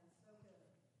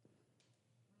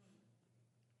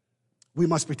 We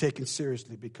must be taken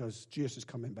seriously because Jesus is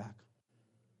coming back.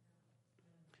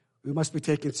 We must be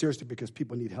taken seriously because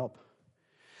people need help.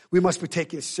 We must be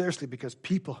taken seriously because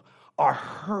people are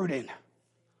hurting.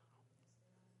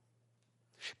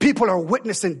 People are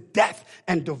witnessing death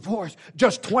and divorce.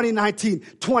 Just 2019,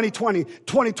 2020,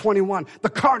 2021,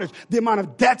 the Carters, the amount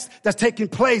of deaths that's taking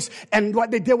place. And what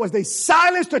they did was they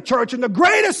silenced the church in the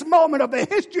greatest moment of the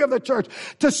history of the church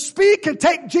to speak and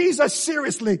take Jesus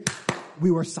seriously.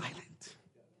 We were silent.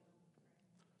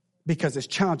 Because it's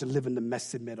challenging to live in the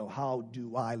messy middle. How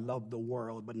do I love the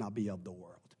world but not be of the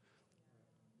world?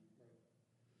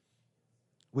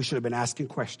 We should have been asking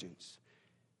questions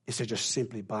instead of just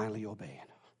simply blindly obeying.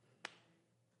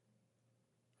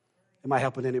 Am I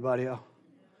helping anybody else?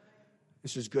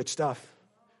 This is good stuff.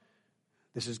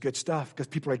 This is good stuff because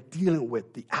people are dealing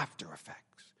with the after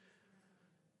effects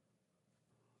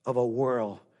of a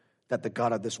world that the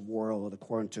God of this world,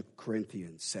 according to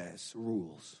Corinthians, says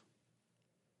rules.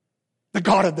 The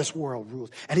God of this world rules.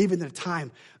 And even in the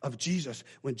time of Jesus,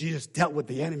 when Jesus dealt with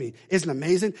the enemy, isn't it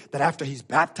amazing that after he's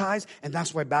baptized, and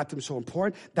that's why baptism is so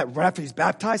important, that right after he's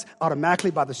baptized,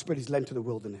 automatically by the Spirit, he's led into the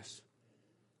wilderness.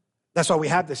 That's why we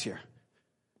have this here.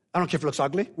 I don't care if it looks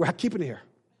ugly. We're keeping it here.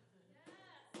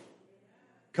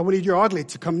 Because we need your ugly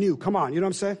to come new. Come on, you know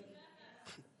what I'm saying?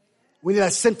 We need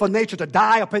that sinful nature to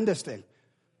die up in this thing.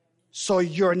 So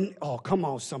oh, come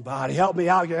on, somebody. Help me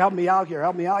out here, help me out here,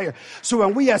 help me out here. So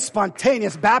when we have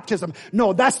spontaneous baptism,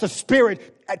 no, that's the Spirit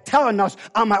telling us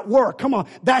I'm at work. Come on,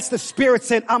 that's the Spirit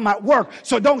saying I'm at work.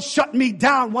 So don't shut me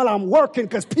down while I'm working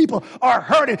because people are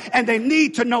hurting and they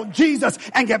need to know Jesus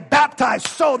and get baptized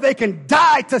so they can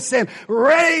die to sin,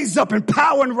 raise up in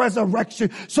power and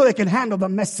resurrection so they can handle the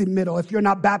messy middle. If you're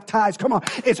not baptized, come on,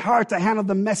 it's hard to handle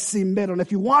the messy middle. And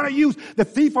if you want to use the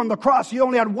thief on the cross, he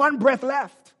only had one breath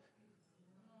left.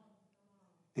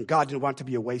 And God didn't want it to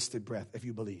be a wasted breath if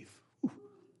you believe. Ooh.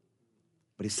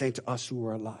 But he's saying to us who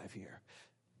are alive here,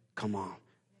 come on.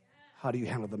 How do you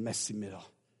handle the messy middle?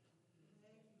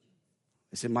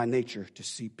 It's in my nature to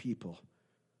see people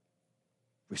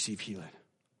receive healing.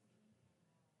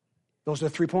 Those are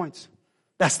the 3 points.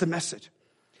 That's the message.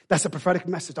 That's the prophetic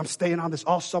message. I'm staying on this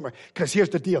all summer because here's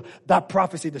the deal. That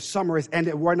prophecy, the summer is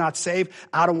ended. We're not saved.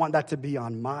 I don't want that to be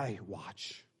on my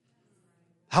watch.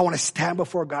 I want to stand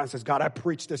before God and say, God, I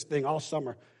preached this thing all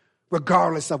summer,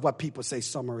 regardless of what people say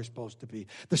summer is supposed to be.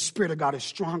 The Spirit of God is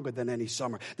stronger than any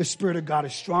summer. The Spirit of God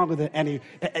is stronger than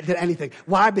anything.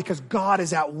 Why? Because God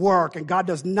is at work and God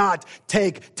does not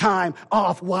take time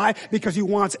off. Why? Because he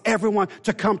wants everyone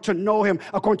to come to know him.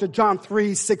 According to John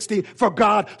 3:16, for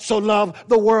God so loved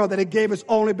the world that he gave his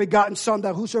only begotten Son,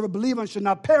 that whosoever believes in him should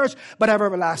not perish, but have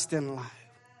everlasting life.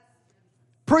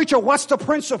 Preacher, what's the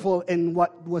principle in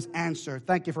what was answered?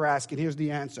 Thank you for asking. Here's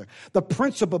the answer. The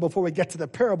principle before we get to the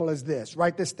parable is this.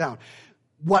 Write this down.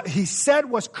 What he said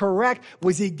was correct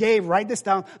was he gave, write this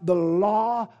down, the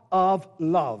law of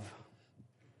love.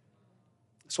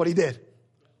 That's what he did.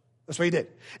 That's what he did.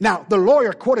 Now, the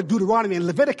lawyer quoted Deuteronomy and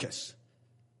Leviticus.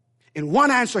 In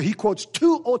one answer, he quotes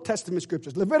 2 Old Testament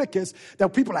scriptures. Leviticus,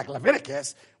 that people are like,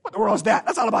 Leviticus? What the world is that?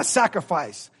 That's all about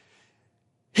sacrifice.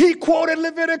 He quoted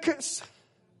Leviticus.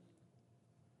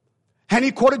 And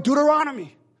he quoted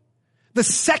Deuteronomy, the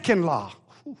second law.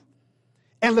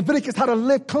 And Leviticus, how to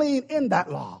live clean in that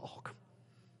law.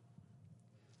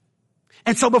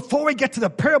 And so before we get to the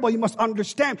parable, you must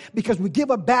understand, because we give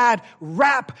a bad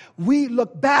rap, we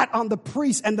look bad on the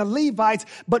priests and the Levites,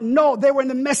 but no, they were in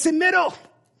the messy middle.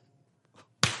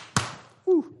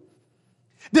 Whew.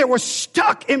 They were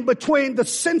stuck in between the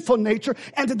sinful nature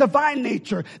and the divine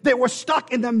nature. They were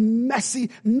stuck in the messy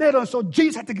middle. So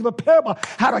Jesus had to give a parable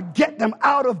how to get them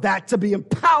out of that, to be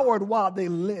empowered while they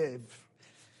live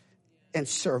and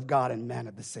serve God and man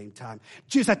at the same time.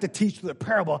 Jesus had to teach through the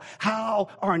parable how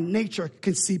our nature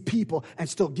can see people and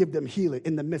still give them healing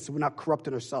in the midst of we're not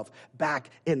corrupting ourselves back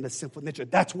in the sinful nature.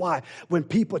 That's why when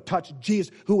people touched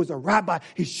Jesus, who was a rabbi,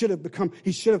 he should have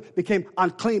became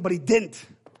unclean, but he didn't.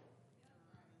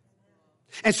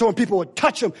 And so when people would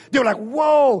touch him, they were like,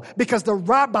 whoa, because the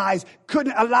rabbis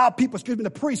couldn't allow people, the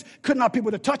priests couldn't allow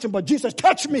people to touch him, but Jesus,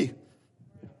 touch me.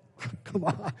 Come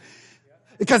on.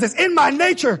 Because it's in my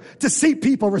nature to see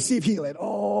people receive healing.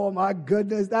 Oh my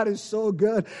goodness, that is so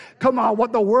good. Come on,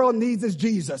 what the world needs is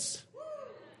Jesus.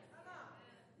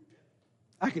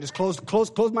 I can just close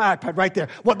my iPad right there.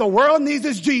 What the world needs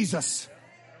is Jesus.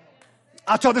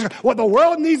 I'll tell this, what the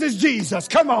world needs is Jesus.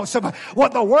 Come on, somebody.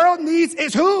 What the world needs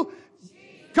is who?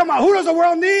 Come on, who does the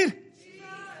world need? Jesus.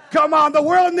 Come on, the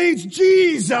world needs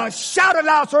Jesus. Shout it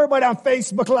out so everybody on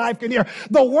Facebook Live can hear.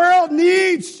 The world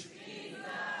needs Jesus.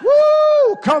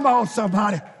 Woo! Come on,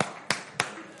 somebody.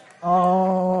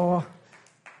 Oh,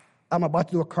 I'm about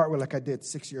to do a cartwheel like I did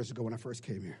 6 years ago when I first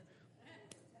came here.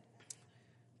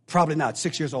 Probably not.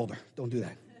 6 years older. Don't do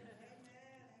that.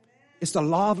 It's the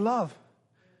law of love.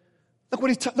 Look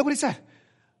what he said.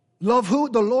 Love who?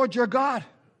 The Lord your God.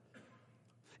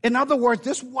 In other words,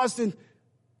 this wasn't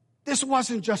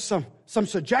just some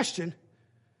suggestion.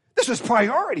 This was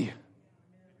priority.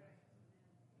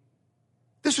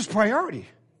 This was priority.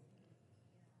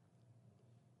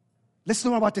 Listen to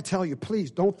what I'm about to tell you. Please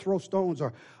don't throw stones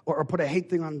or put a hate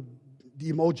thing on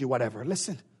the emoji, whatever.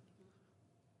 Listen.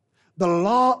 The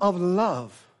law of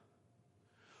love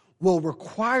will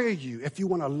require you, if you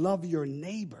want to love your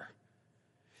neighbor,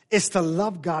 is to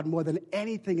love God more than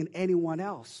anything and anyone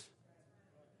else.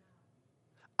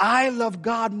 I love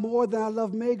God more than I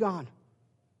love Megan.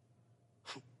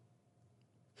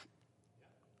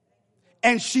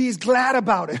 And she's glad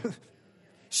about it.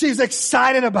 She's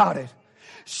excited about it.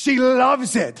 She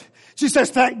loves it. She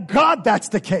says, thank God that's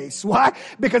the case. Why?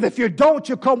 Because if you don't,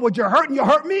 you come with your hurt and you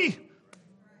hurt me.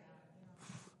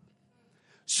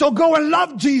 So go and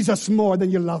love Jesus more than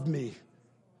you love me.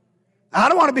 I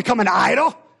don't want to become an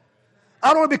idol. I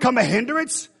don't want to become a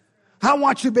hindrance. I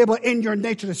want you to be able in your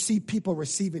nature to see people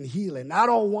receiving healing. I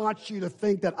don't want you to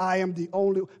think that I am the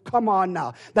only. Come on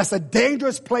now. That's a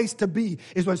dangerous place to be,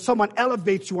 is when someone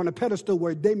elevates you on a pedestal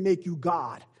where they make you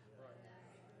God.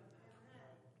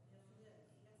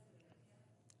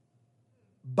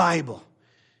 Bible.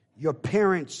 Your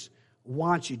parents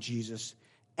want you, Jesus,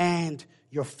 and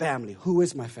your family. Who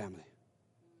is my family?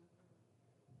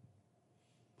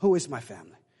 Who is my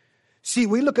family? See,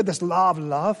 we look at this law of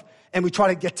love and we try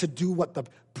to get to do what the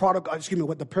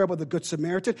parable of the Good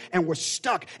Samaritan, and we're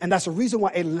stuck. And that's the reason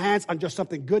why it lands on just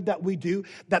something good that we do,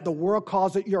 that the world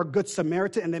calls it you're a good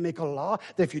Samaritan, and they make a law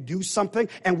that if you do something,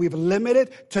 and we've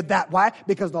limited to that. Why?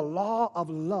 Because the law of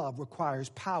love requires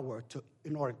power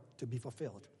in order to be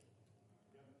fulfilled.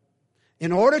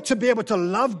 In order to be able to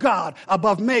love God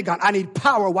above Megan, I need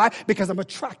power. Why? Because I'm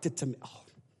attracted to me.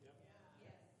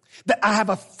 That I have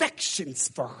affections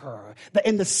for her. That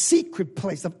in the secret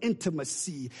place of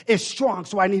intimacy is strong.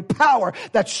 So I need power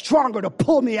that's stronger to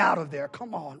pull me out of there.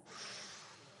 Come on.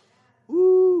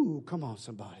 Ooh, come on,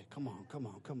 somebody. Come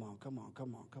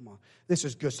on. This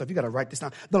is good stuff. You got to write this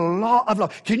down. The law of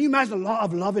love. Can you imagine the law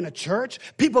of love in a church?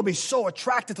 People be so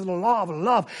attracted to the law of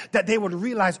love that they would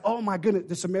realize, oh my goodness,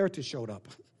 the Samaritan showed up.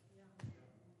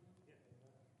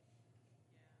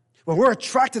 When we're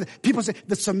attracted, people say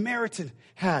the Samaritan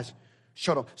has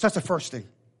showed up. So that's the first thing,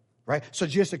 right? So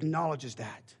Jesus acknowledges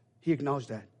that. He acknowledged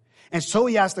that. And so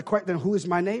he asked the question, who is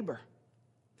my neighbor?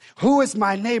 Who is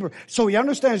my neighbor? So he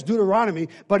understands Deuteronomy,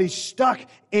 but he's stuck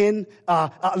in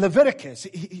Leviticus.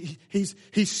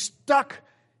 He's stuck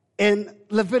in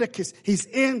Leviticus. He's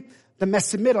in the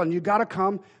messy middle, and you got to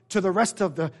come to the rest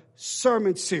of the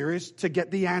sermon series to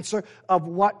get the answer of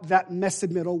what that messy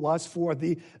middle was for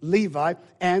the Levi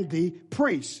and the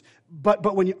priest.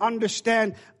 But when you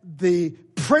understand the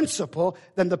principle,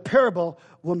 then the parable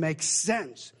will make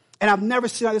sense. And I've never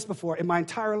seen this before in my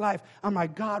entire life. I'm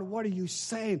like, God, what are you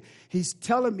saying? He's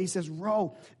telling me, he says,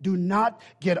 Ro, do not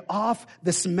get off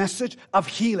this message of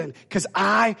healing, because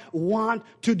I want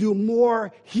to do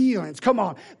more healings, come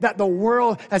on, that the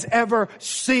world has ever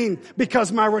seen,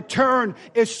 because my return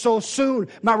is so soon.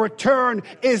 My return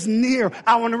is near.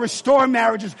 I want to restore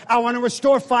marriages. I want to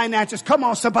restore finances. Come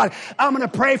on, somebody. I'm going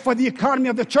to pray for the economy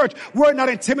of the church. We're not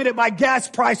intimidated by gas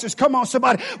prices. Come on,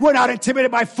 somebody. We're not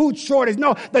intimidated by food shortage.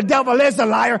 No, the devil is a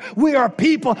liar. We are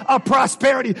people of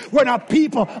prosperity. We're not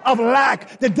people of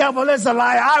lack. The devil is a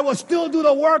liar. I will still do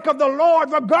the work of the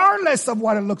Lord regardless of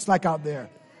what it looks like out there.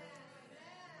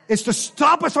 It's to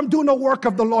stop us from doing the work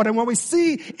of the Lord. And when we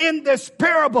see in this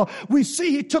parable, we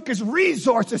see he took his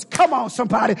resources, come on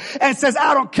somebody, and says,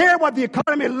 I don't care what the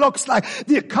economy looks like.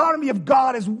 The economy of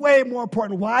God is way more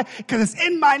important. Why? Because it's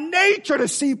in my nature to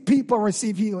see people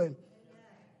receive healing.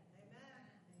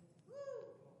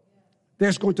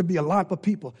 There's going to be a lot of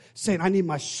people saying, I need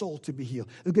my soul to be healed.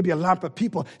 There's going to be a lot of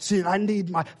people saying, I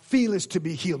need my feelings to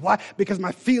be healed. Why? Because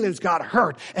my feelings got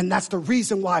hurt. And that's the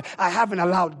reason why I haven't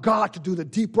allowed God to do the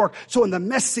deep work. So in the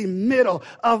messy middle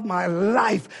of my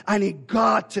life, I need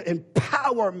God to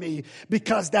empower me,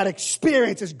 because that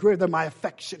experience is greater than my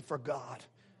affection for God.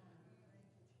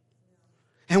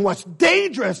 And what's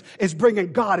dangerous is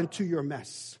bringing God into your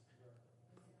mess.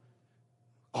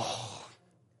 Oh.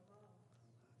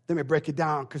 Let me break it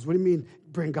down, because what do you mean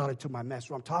bring God into my mess?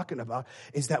 What I'm talking about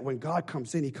is that when God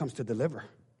comes in, he comes to deliver.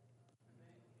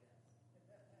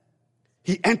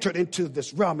 He entered into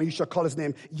this realm, and you shall call his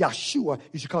name Yeshua.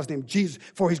 You should call his name Jesus,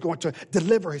 for he's going to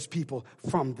deliver his people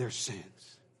from their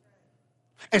sins.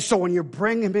 And so when you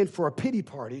bring him in for a pity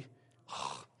party,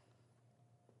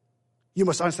 you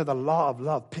must understand the law of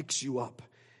love picks you up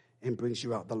and brings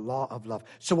you out. The law of love.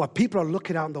 So what people are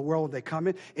looking out in the world when they come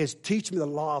in is, teach me the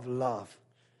law of love.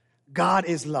 God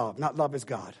is love, not love is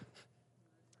God.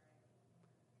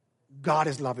 God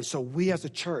is love. And so we as a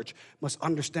church must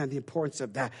understand the importance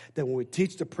of that. That when we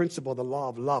teach the principle, the law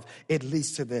of love, it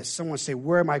leads to this. Someone say,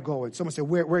 where am I going? Someone say,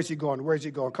 where is he going? Where is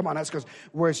he going? Come on, ask us,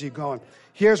 where is he going?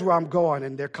 Here's where I'm going.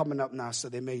 And they're coming up now, so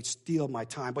they may steal my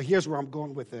time. But here's where I'm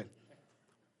going with it.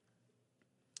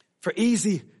 For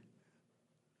easy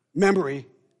memory,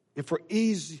 and for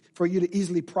you to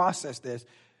easily process this,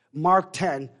 Mark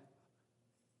 10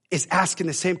 is asking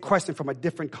the same question from a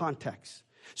different context.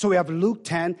 So we have Luke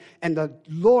 10, and the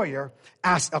lawyer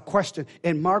asks a question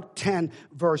in Mark 10,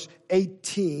 verse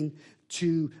 18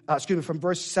 from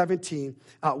verse 17,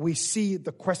 we see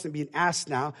the question being asked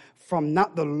now from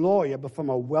not the lawyer, but from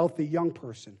a wealthy young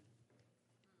person.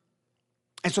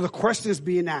 And so the question is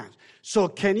being asked. So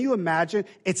can you imagine?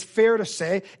 It's fair to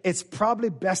say, it's probably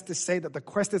best to say that the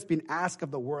question that's being asked of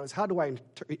the world is, how do I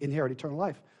inherit eternal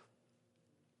life?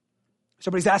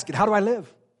 Somebody's asking, how do I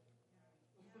live?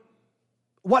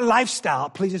 What lifestyle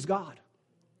pleases God?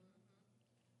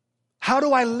 How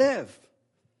do I live?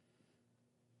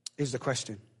 Is the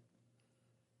question.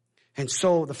 And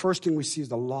so the first thing we see is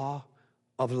the law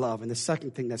of love. And the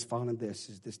second thing that's found in this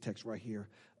is this text right here.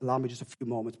 Allow me just a few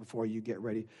moments before you get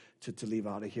ready to leave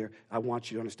out of here. I want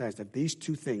you to understand that these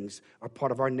two things are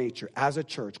part of our nature as a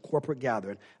church, corporate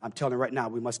gathering. I'm telling you right now,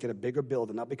 we must get a bigger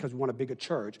building, not because we want a bigger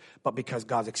church, but because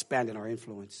God's expanding our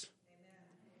influence.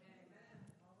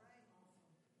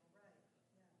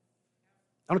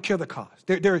 I don't care the cost.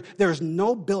 There's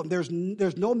no building,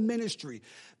 there's no ministry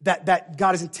that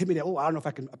God is intimidated. Oh, I don't know if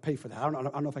I can pay for that. I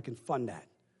don't know if I can fund that.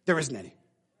 There isn't any.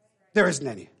 There isn't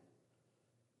any.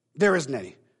 There isn't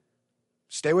any.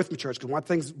 Stay with me, church, because one of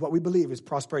the things, what we believe is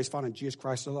prosperity is found in Jesus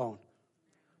Christ alone.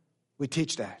 We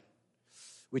teach that.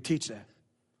 We teach that.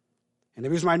 And the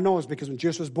reason why I know is because when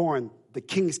Jesus was born, the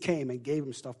kings came and gave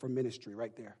him stuff for ministry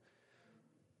right there.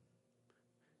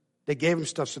 They gave him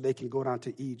stuff so they can go down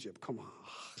to Egypt. Come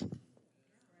on.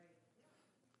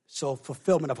 So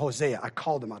fulfillment of Hosea, I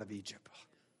called them out of Egypt.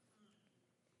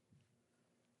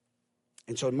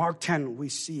 And so in Mark 10, we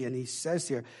see, and he says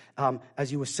here, as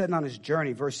he was sitting on his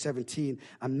journey, verse 17,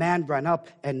 a man ran up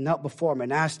and knelt before him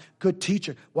and asked, good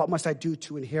teacher, what must I do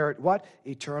to inherit what?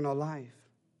 Eternal life.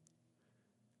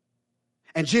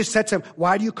 And Jesus said to him,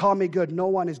 why do you call me good? No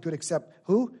one is good except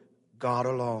who? God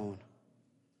alone.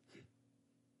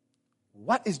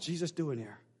 What is Jesus doing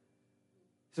here?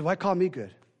 He said, why call me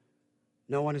good?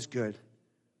 No one is good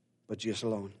but Jesus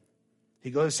alone.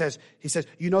 He says,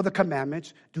 you know the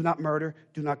commandments. Do not murder,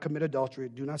 do not commit adultery,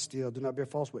 do not steal, do not bear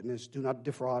false witness, do not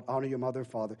defraud, honor your mother and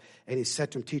father. And he said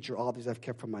to him, teacher, all these I've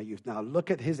kept from my youth. Now look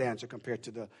at his answer compared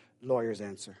to the lawyer's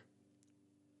answer.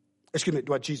 Excuse me,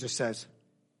 what Jesus says.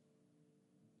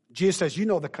 Jesus says, you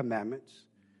know the commandments.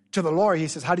 To the lawyer, he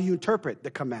says, how do you interpret the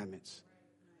commandments?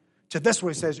 To this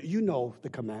one, he says, you know the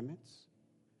commandments.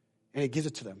 And he gives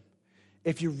it to them.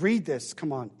 If you read this,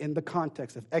 come on, in the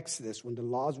context of Exodus, when the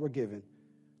laws were given,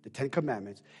 the 10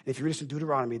 Commandments, and if you read this in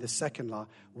Deuteronomy, the second law,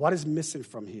 what is missing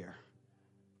from here?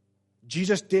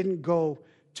 Jesus didn't go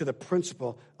to the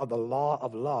principle of the law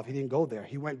of love. He didn't go there.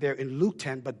 He went there in Luke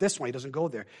 10, but this one, he doesn't go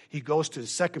there. He goes to the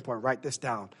second point. Write this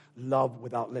down. Love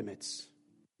without limits.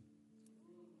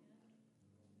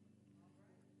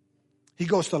 He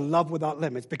goes to love without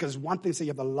limits, because one thing, say you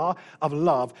have the law of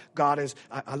love. God is,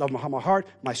 I love my heart,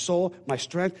 my soul, my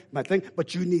strength, my thing,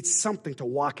 but you need something to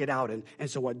walk it out in.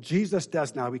 And so what Jesus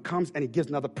does now, he comes and he gives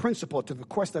another principle to the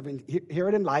quest of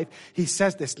inheriting life. He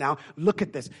says this now, look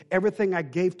at this. Everything I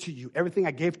gave to you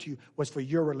was for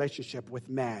your relationship with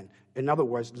man. In other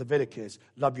words, Leviticus,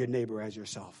 love your neighbor as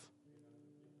yourself.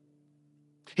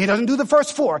 He doesn't do the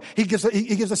first 4. He gives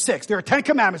a 6. There are 10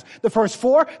 commandments. The first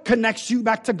 4 connects you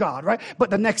back to God, right? But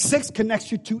the next 6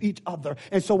 connects you to each other.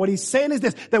 And so what he's saying is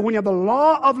this, that when you have the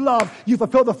law of love, you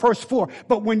fulfill the first 4.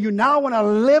 But when you now want to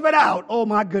live it out, oh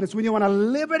my goodness, when you want to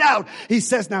live it out, he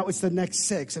says now it's the next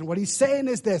 6. And what he's saying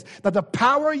is this, that the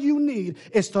power you need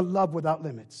is to love without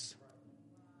limits.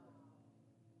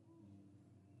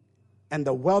 And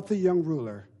the wealthy young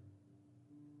ruler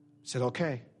said,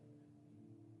 okay.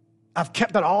 I've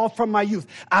kept it all from my youth.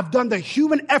 I've done the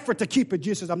human effort to keep it.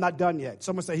 Jesus says, I'm not done yet.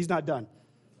 Someone say, he's not done.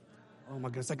 Oh my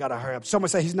goodness, I got to hurry up. Someone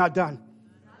say, he's not done.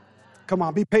 Come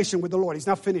on, be patient with the Lord. He's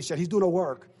not finished yet. He's doing a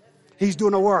work. He's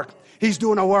doing a work. He's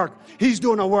doing a work. He's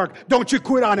doing a work. Don't you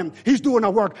quit on him. He's doing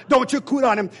a work. Don't you quit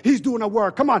on him. He's doing a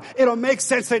work. Come on. It'll make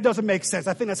sense till it doesn't make sense.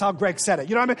 I think that's how Greg said it.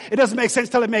 You know what I mean? It doesn't make sense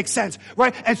till it makes sense,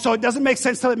 right? And so it doesn't make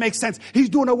sense till it makes sense. He's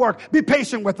doing a work. Be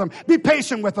patient with them. Be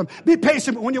patient with them. Be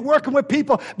patient. When you're working with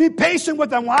people, be patient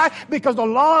with them. Why? Because the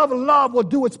law of love will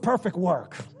do its perfect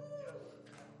work.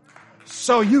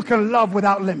 So you can love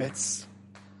without limits.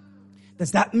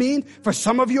 Does that mean for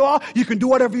some of you all, you can do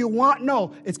whatever you want?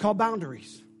 No, it's called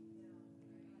boundaries.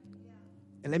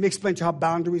 And let me explain to you how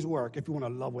boundaries work if you want to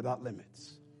love without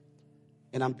limits.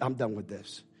 And I'm done with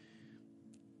this.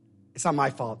 It's not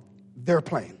my fault. They're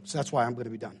playing, so that's why I'm going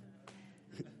to be done.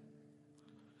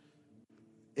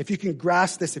 If you can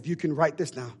grasp this, if you can write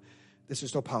this now, this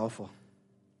is so powerful.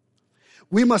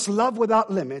 We must love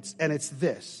without limits, and it's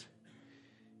this.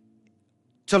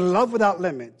 To love without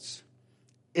limits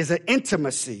is an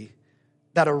intimacy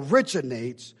that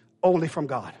originates only from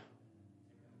God.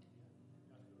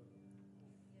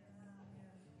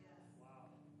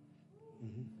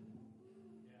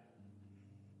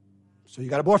 So you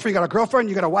got a boyfriend, you got a girlfriend,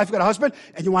 you got a wife, you got a husband,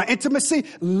 and you want intimacy.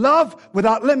 Love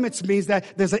without limits means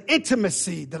that there's an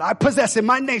intimacy that I possess in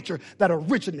my nature that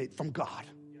originates from God.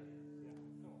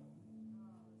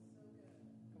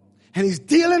 And he's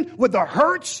dealing with the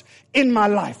hurts in my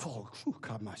life. Oh,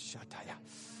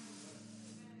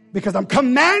 because I'm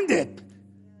commanded,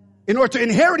 in order to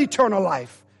inherit eternal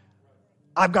life,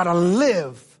 I've got to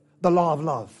live the law of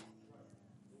love.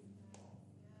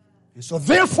 And so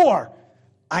therefore,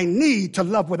 I need to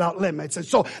love without limits. And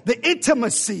so the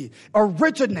intimacy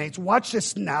originates, watch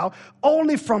this now,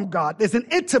 only from God. There's an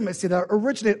intimacy that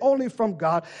originates only from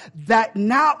God that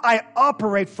now I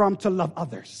operate from to love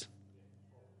others.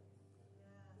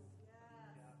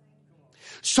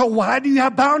 So why do you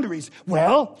have boundaries?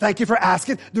 Well, thank you for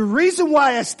asking. The reason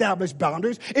why I establish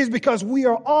boundaries is because we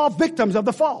are all victims of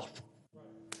the fall.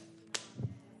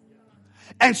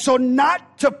 And so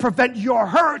not to prevent your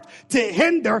hurt, to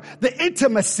hinder the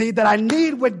intimacy that I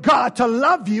need with God to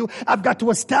love you, I've got to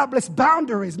establish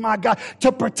boundaries, my God,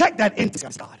 to protect that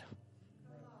intimacy, God.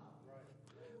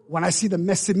 When I see the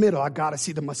messy middle, I got to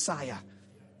see the Messiah.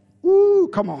 Ooh,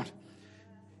 come on.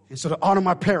 And so to honor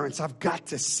my parents, I've got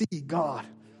to see God.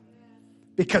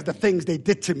 Because the things they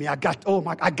did to me, I got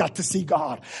to see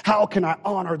God. How can I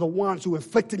honor the ones who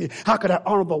inflicted me? How can I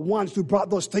honor the ones who brought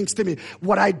those things to me?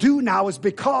 What I do now is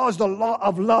because the law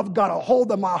of love got a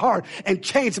hold of my heart and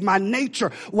changed my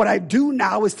nature. What I do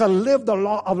now is to live the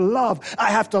law of love.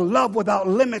 I have to love without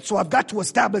limits. So I've got to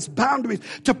establish boundaries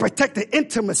to protect the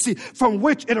intimacy from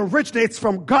which it originates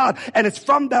from God. And it's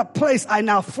from that place I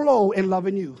now flow in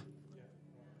loving you.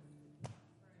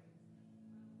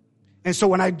 And so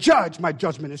when I judge, my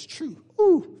judgment is true.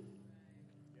 Ooh,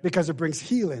 because it brings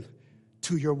healing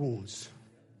to your wounds.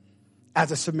 As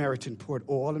a Samaritan poured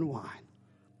oil and wine.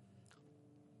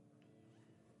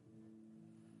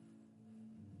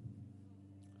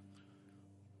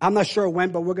 I'm not sure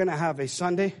when, but we're going to have a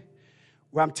Sunday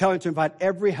where I'm telling you to invite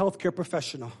every healthcare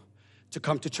professional to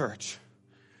come to church.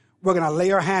 We're going to lay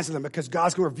our hands on them because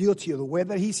God's going to reveal to you the way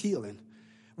that he's healing.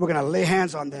 We're going to lay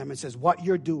hands on them and says, what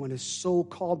you're doing is so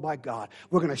called by God.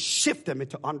 We're going to shift them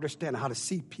into understanding how to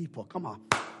see people. Come on.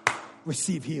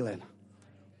 Receive healing.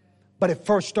 But it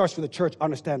first starts with the church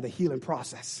understand the healing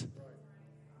process.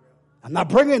 I'm not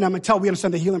bringing them until we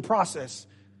understand the healing process.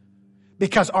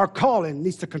 Because our calling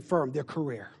needs to confirm their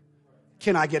career.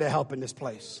 Can I get a help in this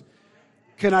place?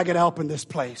 Can I get help in this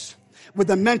place? With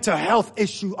the mental health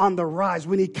issue on the rise,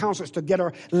 we need counselors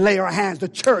to lay our hands. The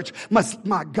church must,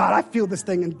 my God, I feel this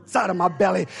thing inside of my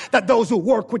belly, that those who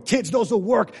work with kids, those who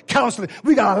work counseling,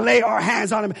 we got to lay our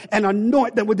hands on them and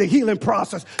anoint them with the healing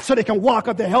process so they can walk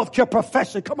up the healthcare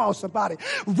profession. Come on, somebody.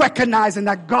 Recognizing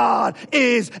that God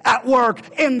is at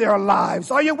work in their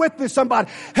lives. Are you with me, somebody?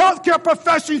 Healthcare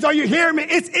professionals, are you hearing me?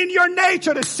 It's in your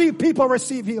nature to see people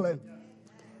receive healing.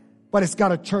 But it's got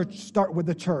to start with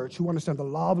the church who understand the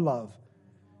law of love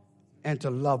and to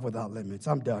love without limits.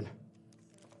 I'm done.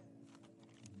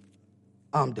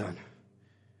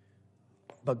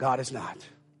 But God is not.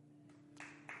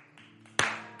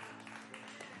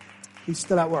 He's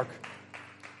still at work.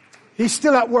 He's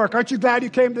still at work. Aren't you glad you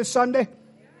came this Sunday?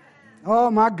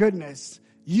 Oh, my goodness.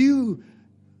 You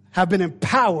have been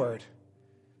empowered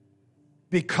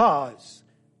because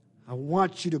I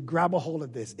want you to grab a hold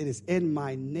of this. It is in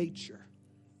my nature.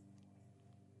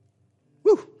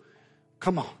 Woo!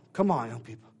 Come on, young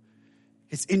people.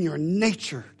 It's in your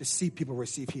nature to see people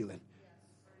receive healing.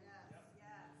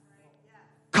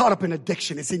 Caught up in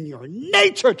addiction, it's in your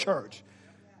nature, church,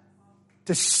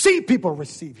 to see people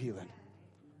receive healing.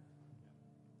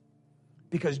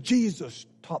 Because Jesus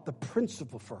taught the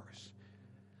principle first.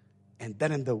 And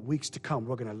then in the weeks to come,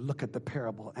 we're going to look at the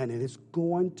parable. And it is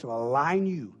going to align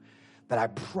you that I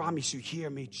promise you, hear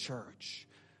me, church.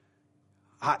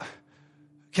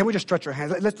 Can we just stretch our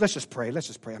hands? Let's just pray. Let's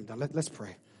just pray. I'm done. Let's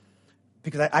pray.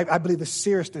 Because I believe the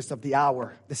seriousness of the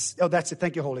hour. That's it.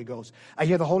 Thank you, Holy Ghost. I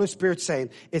hear the Holy Spirit saying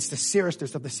it's the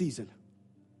seriousness of the season.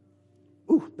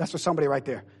 Ooh, that's for somebody right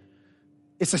there.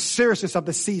 It's the seriousness of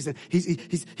the season.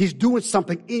 He's doing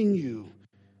something in you.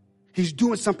 He's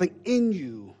doing something in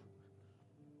you.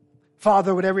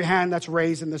 Father, with every hand that's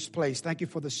raised in this place, thank you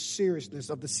for the seriousness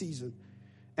of the season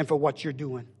and for what you're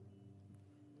doing.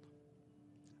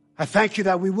 I thank you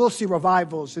that we will see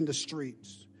revivals in the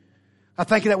streets. I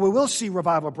thank you that we will see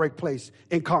revival break place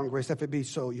in Congress, if it be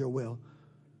so your will.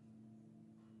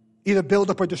 Either build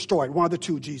up or destroy, one of the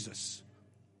two, Jesus.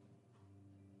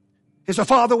 And so,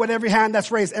 Father, with every hand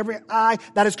that's raised, every eye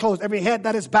that is closed, every head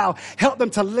that is bowed, help them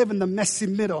to live in the messy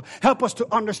middle. Help us to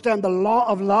understand the law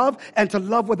of love and to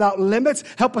love without limits.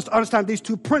 Help us to understand these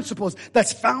two principles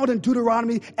that's found in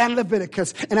Deuteronomy and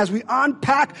Leviticus. And as we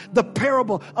unpack the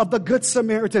parable of the Good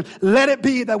Samaritan, let it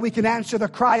be that we can answer the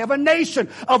cry of a nation,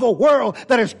 of a world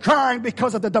that is crying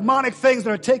because of the demonic things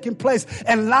that are taking place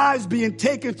and lives being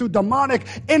taken through demonic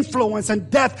influence and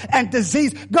death and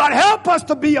disease. God, help us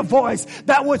to be a voice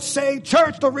that would say,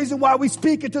 church, the reason why we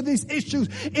speak into these issues,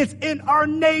 it's in our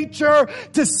nature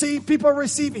to see people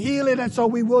receive healing. And so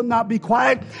we will not be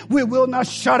quiet. We will not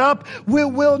shut up. We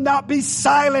will not be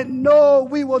silent. No,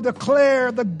 we will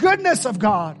declare the goodness of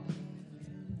God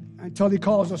until he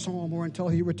calls us home or until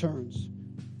he returns.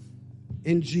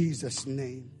 In Jesus'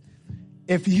 name.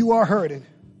 If you are hurting,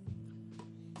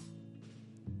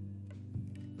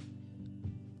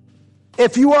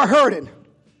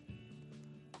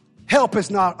 help is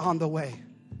not on the way.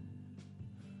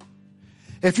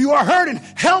 If you are hurting,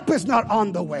 help is not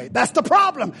on the way. That's the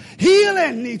problem.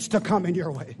 Healing needs to come in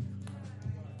your way.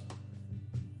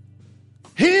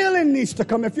 Healing needs to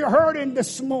come. If you're hurting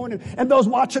this morning, and those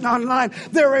watching online,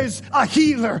 there is a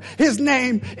healer. His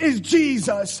name is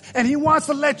Jesus. And he wants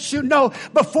to let you know,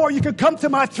 before you can come to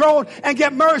my throne and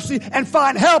get mercy and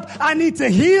find help, I need to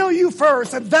heal you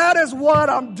first. And that is what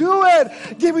I'm doing.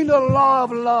 Giving the law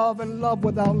of love and love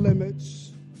without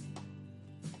limits.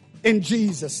 In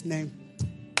Jesus' name.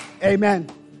 Amen.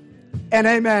 And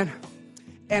amen.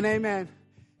 And amen.